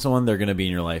dating someone, they're going to be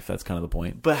in your life. That's kind of the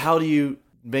point. But how do you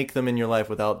make them in your life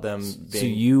without them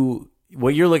being... So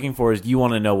what you're looking for is you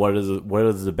want to know what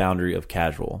is the boundary of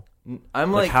casual.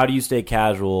 I'm like how do you stay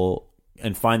casual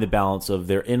and find the balance of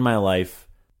they're in my life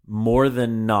more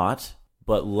than not,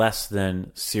 but less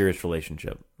than serious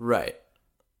relationship. Right.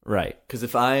 Because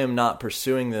if I am not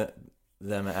pursuing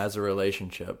them as a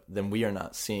relationship, then we are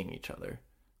not seeing each other.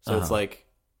 So it's like,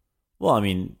 well, I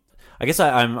mean, I guess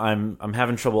I'm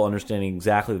having trouble understanding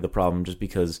exactly the problem, just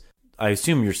because I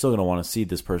assume you're still going to want to see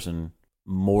this person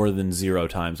more than 0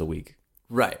 times a week.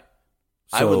 Right.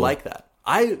 So, I would like that.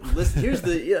 Here's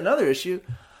another issue.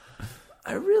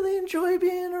 I really enjoy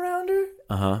being around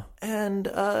her. And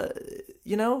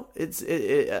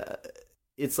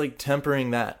it's like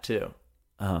tempering that too.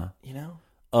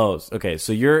 Oh, okay.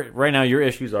 So right now your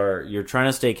issues are you're trying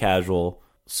to stay casual,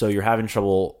 so you're having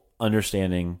trouble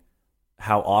understanding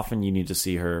how often you need to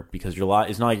see her, because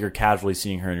it's not like you're casually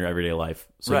seeing her in your everyday life.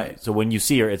 So, right. So when you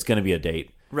see her, it's going to be a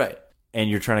date. Right. And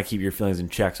you're trying to keep your feelings in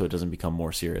check so it doesn't become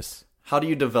more serious. How do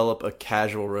you develop a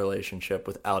casual relationship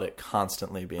without it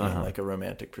constantly being like a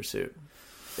romantic pursuit?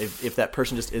 If that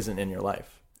person just isn't in your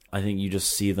life. I think you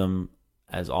just see them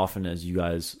as often as you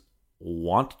guys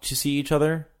want to see each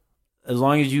other, as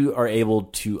long as you are able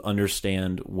to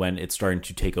understand when it's starting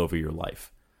to take over your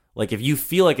life. Like, if you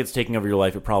feel like it's taking over your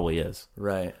life, it probably is.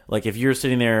 Right. Like, if you're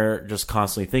sitting there just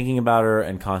constantly thinking about her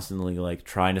and constantly, like,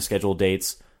 trying to schedule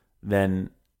dates, then,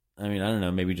 I mean, I don't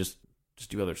know, maybe just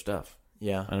do other stuff.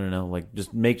 Yeah. I don't know. Like,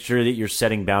 just make sure that you're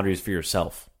setting boundaries for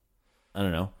yourself. I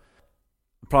don't know.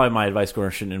 Probably my advice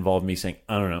corner shouldn't involve me saying,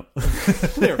 I don't know.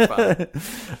 You're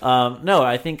fine. No,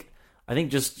 I think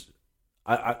just...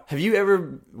 Have you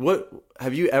ever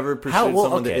pursued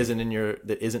someone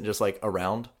that isn't just like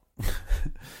around?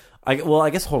 I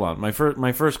guess hold on. My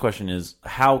first question is,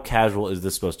 how casual is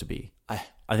this supposed to be?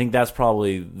 I think that's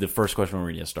probably the first question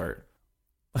we're going to start.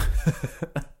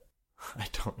 I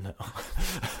don't know.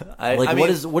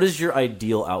 What is your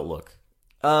ideal outlook?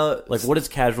 What does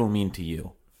casual mean to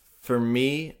you? For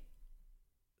me,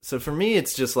 So for me,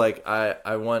 it's just like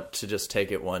I want to just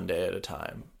take it one day at a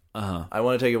time. I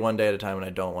want to take it one day at a time, and I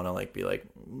don't want to like be like,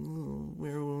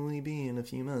 where will we be in a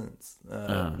few months?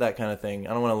 That kind of thing.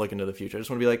 I don't want to look into the future. I just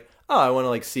want to be like, oh, I want to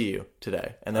like see you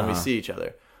today, and then we see each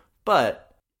other.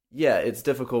 But yeah, it's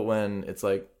difficult when it's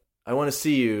like, I want to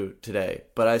see you today,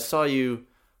 but I saw you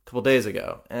a couple days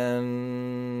ago,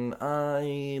 and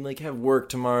I like have work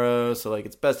tomorrow, so like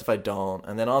it's best if I don't.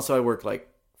 And then also I work like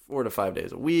 4 to 5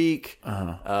 days a week,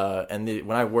 and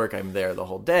when I work, I'm there the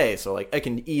whole day, so like I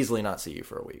can easily not see you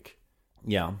for a week.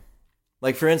 Yeah.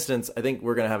 Like for instance, I think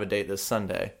we're gonna have a date this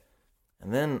Sunday,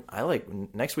 and then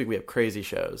next week we have crazy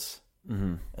shows,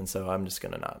 and so I'm just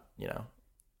gonna not,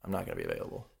 I'm not gonna be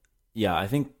available. Yeah, I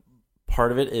think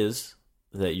part of it is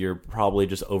that you're probably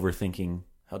just overthinking.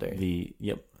 How dare you?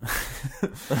 Yep.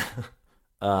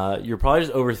 You're probably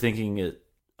just overthinking it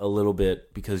a little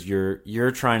bit because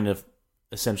you're trying to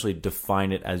essentially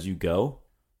define it as you go.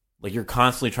 Like you're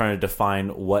constantly trying to define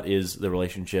what is the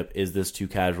relationship. Is this too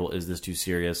casual? Is this too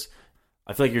serious?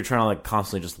 I feel like you're trying to like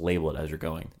constantly just label it as you're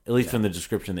going. At least from the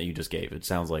description that you just gave, it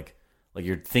sounds like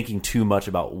you're thinking too much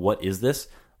about what is this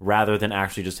rather than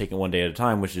actually just taking one day at a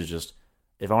time, which is just,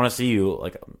 if I want to see you,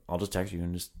 like I'll just text you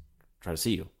and just try to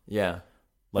see you. Yeah.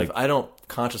 Like if I don't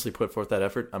consciously put forth that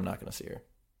effort, I'm not going to see her.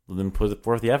 Well, then put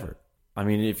forth the effort. I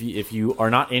mean, if you are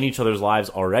not in each other's lives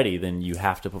already, then you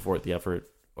have to put forth the effort,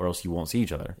 or else you won't see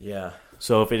each other. Yeah.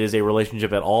 So if it is a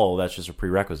relationship at all, that's just a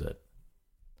prerequisite.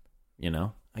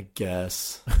 I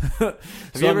guess. Have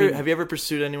you ever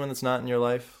pursued anyone that's not in your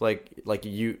life? Like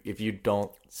if you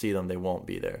don't see them, they won't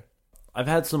be there. I've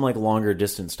had some like longer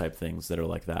distance type things that are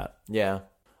like that. Yeah.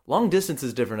 Long distance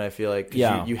is different, I feel like.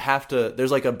 Yeah. You have to,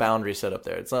 there's like a boundary set up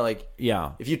there. It's not like,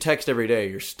 if you text every day,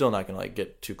 you're still not going to like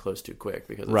get too close too quick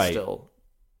because it's still,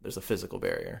 there's a physical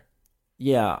barrier.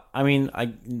 Yeah. I mean,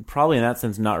 I probably in that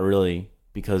sense, not really,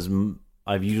 because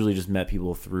I've usually just met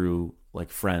people through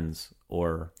like friends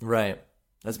or. Right.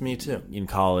 That's me too. In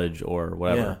college or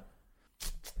whatever. Yeah.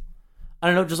 I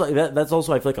don't know, just like that. That's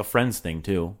also, I feel like, a friends thing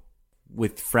too.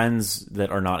 With friends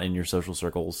that are not in your social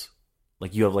circles.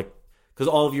 Like you have like, because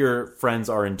all of your friends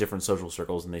are in different social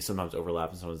circles and they sometimes overlap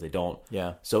and sometimes they don't.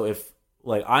 Yeah. So if,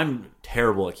 like, I'm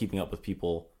terrible at keeping up with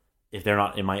people if they're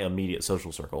not in my immediate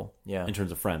social circle. Yeah. In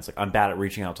terms of friends. Like, I'm bad at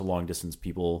reaching out to long distance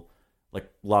people. Like,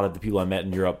 a lot of the people I met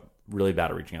in Europe, really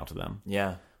bad at reaching out to them.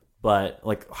 Yeah. But,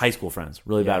 like, high school friends,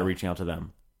 really bad at reaching out to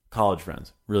them. College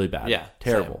friends, really bad. Yeah.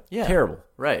 Terrible. Same. Yeah. Terrible.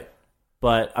 Right.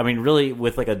 But, I mean, really,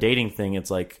 with, like, a dating thing,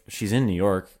 it's like, she's in New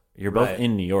York. You're both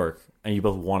in New York. And you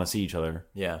both want to see each other.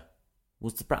 Yeah.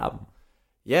 What's the problem?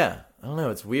 Yeah, I don't know.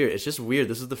 It's weird. It's just weird.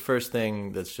 This is the first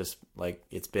thing that's just like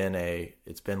it's been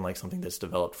like something that's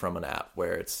developed from an app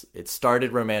where it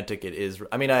started romantic. It is.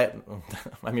 I mean,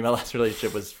 my last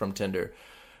relationship was from Tinder,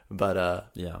 but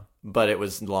but it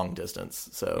was long distance.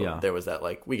 So there was that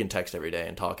like we can text every day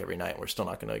and talk every night. And we're still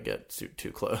not going to get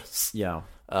too close. Yeah.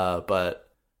 But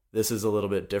this is a little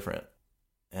bit different.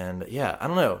 And yeah, I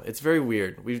don't know. It's very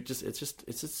weird.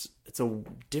 It's a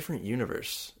different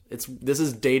universe. This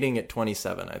is dating at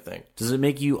 27, I think. Does it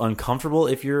make you uncomfortable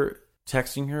if you're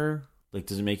texting her? Like,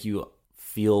 does it make you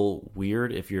feel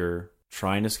weird if you're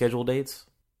trying to schedule dates?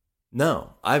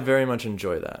 No, I very much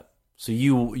enjoy that. So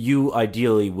you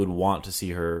ideally would want to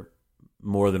see her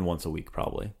more than once a week,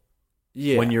 probably.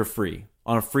 Yeah. When you're free.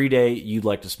 On a free day, you'd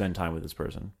like to spend time with this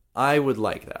person. I would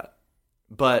like that.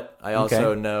 But I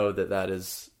also know that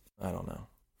is, I don't know.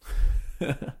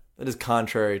 That is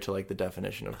contrary to like the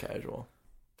definition of casual.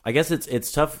 I guess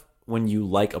it's tough when you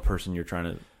like a person you're trying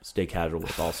to stay casual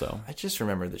with also. I just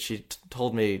remembered that she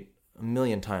told me a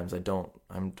million times I don't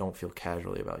feel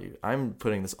casually about you. I'm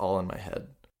putting this all in my head.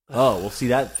 Oh, well see,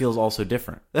 that feels also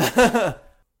different. I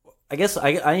guess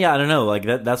I don't know. Like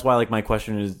that's why like my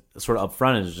question is sort of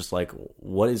upfront is just like,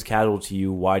 what is casual to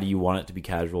you? Why do you want it to be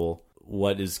casual?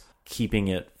 What is keeping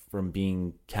it from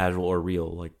being casual or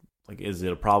real? Like is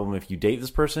it a problem if you date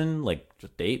this person? Like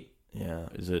just date? Yeah.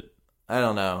 Is it? I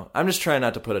don't know. I'm just trying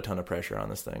not to put a ton of pressure on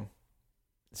this thing.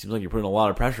 It seems like you're putting a lot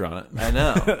of pressure on it. I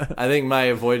know. I think my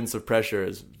avoidance of pressure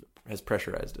has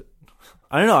pressurized it.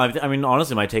 I don't know. I mean,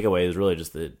 honestly, my takeaway is really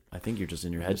just that I think you're just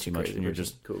in your head too much, and you're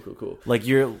just cool. Like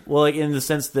like in the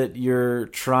sense that you're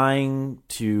trying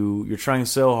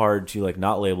so hard to like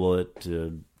not label it,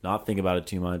 to not think about it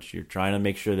too much. You're trying to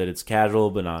make sure that it's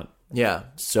casual, but not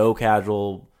so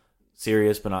casual,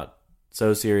 serious, but not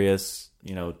so serious.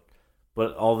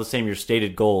 But all the same, your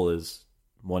stated goal is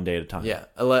one day at a time. Yeah,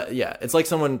 it's like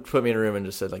someone put me in a room and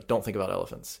just said like, "Don't think about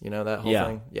elephants." You know that whole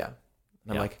thing. Yeah,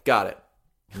 and I'm like, got it.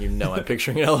 And I'm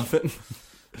picturing an elephant.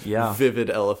 Yeah, vivid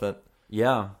elephant.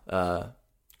 Yeah.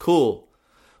 Cool.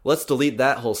 let's delete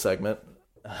that whole segment.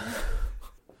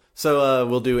 So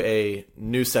we'll do a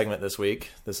new segment this week.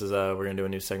 This is we're gonna do a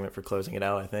new segment for closing it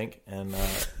out, I think. And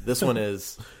this one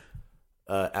is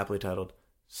aptly titled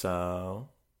 "So,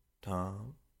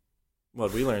 Tom,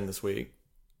 what we learned this week."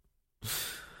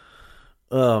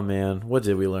 Oh man, what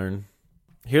did we learn?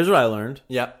 Here's what I learned.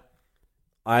 Yeah.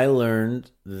 I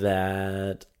learned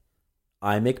that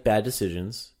I make bad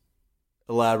decisions.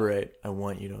 Elaborate. I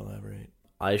want you to elaborate.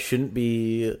 I shouldn't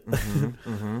be.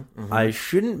 I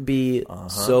shouldn't be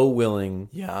so willing.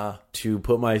 To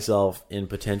put myself in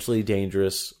potentially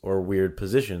dangerous or weird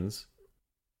positions.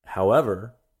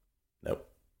 However, nope.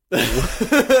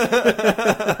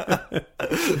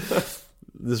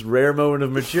 This rare moment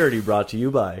of maturity brought to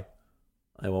you by.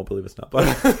 I won't believe it's not by.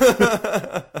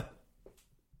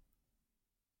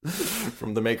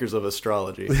 From the makers of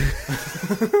astrology.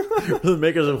 The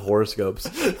makers of horoscopes.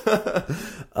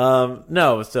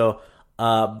 No, so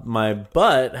my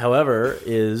but, however,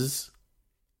 is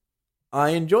I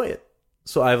enjoy it.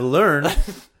 So I've learned.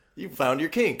 You found your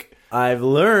kink. I've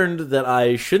learned that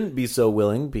I shouldn't be so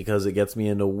willing because it gets me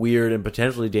into weird and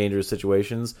potentially dangerous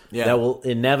situations that will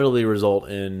inevitably result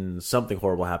in something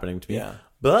horrible happening to me. Yeah.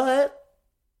 But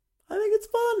I think it's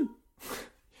fun.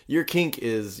 Your kink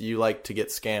is you like to get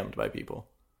scammed by people.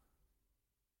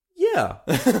 Yeah.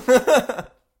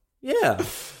 Yeah.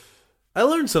 I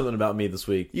learned something about me this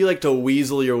week. You like to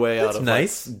weasel your way out of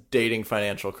nice. Dating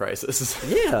financial crisis.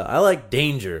 Yeah, I like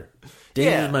danger.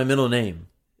 Danger is my middle name.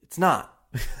 It's not.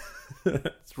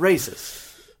 It's racist.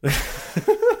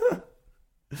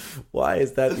 Why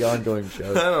is that the ongoing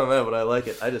joke? I don't know, but I like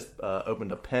it. I just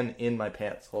opened a pen in my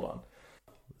pants. Hold on.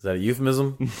 Is that a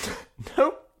euphemism?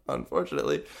 Nope.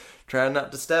 Unfortunately, trying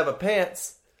not to stab my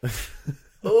pants.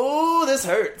 Oh, this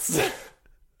hurts.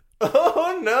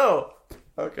 Oh no.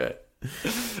 Okay.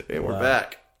 Hey, we're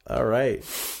back. All right.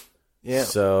 Yeah.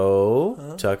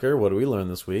 So, Tucker, what did we learn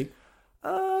this week?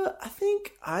 I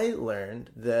think I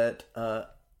learned that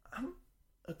I'm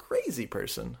a crazy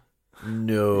person.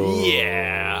 No.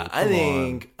 Yeah. I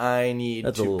think I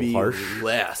need to be harsh.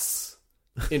 less.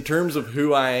 In terms of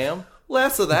who I am,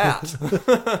 less of that.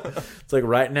 It's like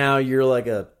right now you're like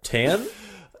a 10?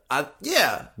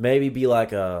 Yeah. Maybe be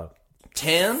like a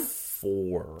 10?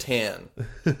 4. 10.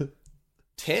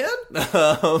 10?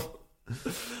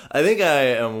 I think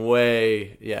I am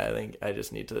way... Yeah, I think I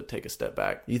just need to take a step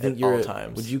back. You think you're...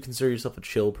 times. Would you consider yourself a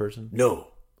chill person? No.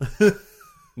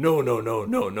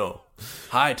 No.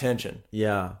 High tension.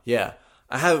 Yeah. Yeah.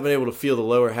 I haven't been able to feel the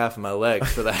lower half of my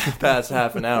legs for the past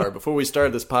half an hour. Before we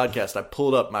started this podcast, I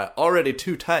pulled up my already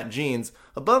too tight jeans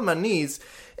above my knees,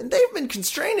 and they've been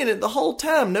constraining it the whole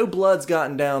time. No blood's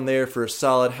gotten down there for a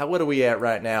solid, what are we at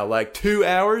right now? Like 2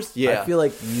 hours? Yeah. I feel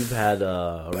like you've had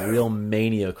a real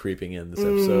mania creeping in this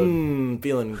episode.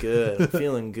 Feeling good.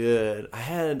 Feeling good. I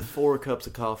had 4 cups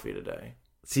of coffee today.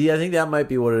 See, I think that might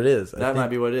be what it is. That might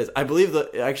be what it is. I believe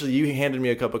that actually you handed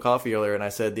me a cup of coffee earlier and I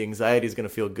said the anxiety is going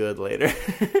to feel good later.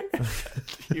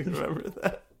 Do you remember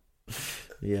that?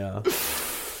 Yeah.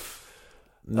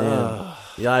 Man.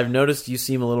 Yeah, I've noticed you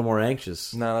seem a little more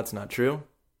anxious. No, that's not true.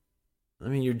 I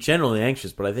mean, you're generally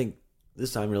anxious, but I think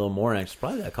this time you're a little more anxious.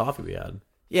 Probably that coffee we had.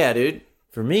 Yeah, dude.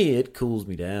 For me, it cools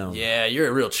me down. Yeah, you're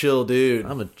a real chill dude.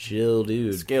 I'm a chill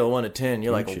dude. Scale of 1 to 10,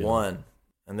 you're like chill. A 1.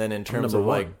 And then in terms of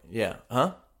like, yeah,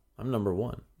 huh? I'm number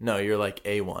 1. No, you're like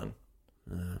A1.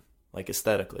 Like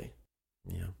aesthetically.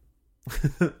 Yeah.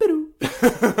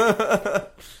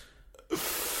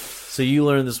 So you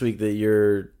learned this week that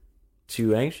you're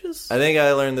too anxious? I think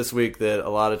I learned this week that a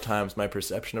lot of times my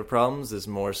perception of problems is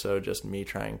more so just me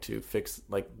trying to fix,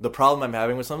 like the problem I'm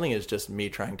having with something is just me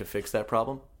trying to fix that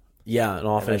problem. Yeah, and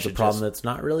often it's a problem that's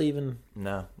not really even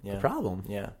a problem.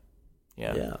 Yeah.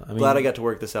 I mean, glad I got to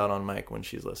work this out on Mike when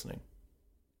she's listening.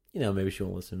 You know, maybe she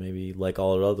won't listen. Maybe, like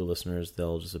all our other listeners,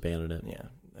 they'll just abandon it. Yeah.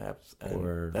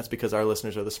 That's because our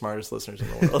listeners are the smartest listeners in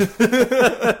the world.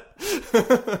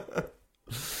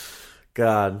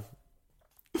 God.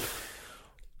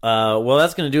 Well,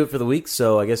 that's going to do it for the week.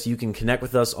 So I guess you can connect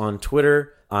with us on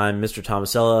Twitter. I'm Mr.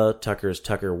 Tomasella. Tucker's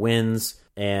Tucker Wins.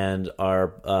 And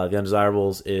our The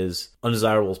Undesirables is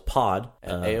UndesirablesPod.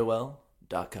 At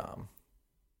AOL.com.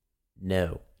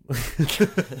 No.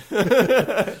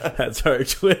 That's our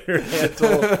Twitter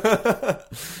handle.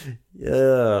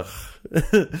 Yeah.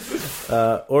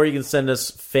 Or you can send us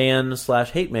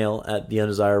fan/hate mail at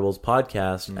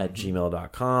theundesirablespodcast at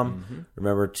gmail.com.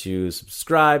 Remember to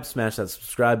subscribe, smash that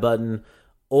subscribe button.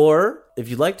 Or if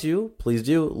you'd like to, please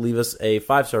do leave us a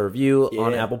 5-star review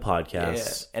on Apple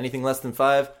Podcasts. Yeah. Anything less than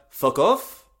 5, fuck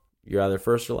off. You're either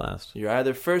first or last. You're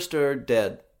either first or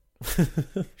dead.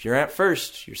 If you're at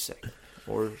first, you're sick.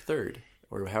 or third,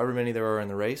 or however many there are in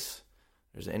the race.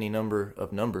 There's any number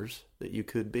of numbers that you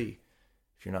could be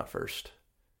if you're not first.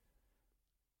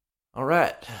 All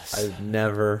right. I've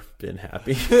never been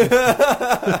happy.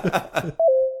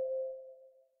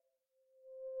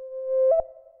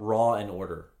 Raw and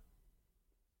order.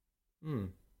 I'll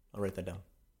write that down.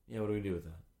 Yeah, what do we do with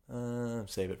that?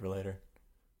 Save it for later.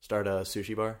 Start a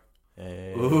sushi bar.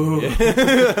 Hey. Ooh.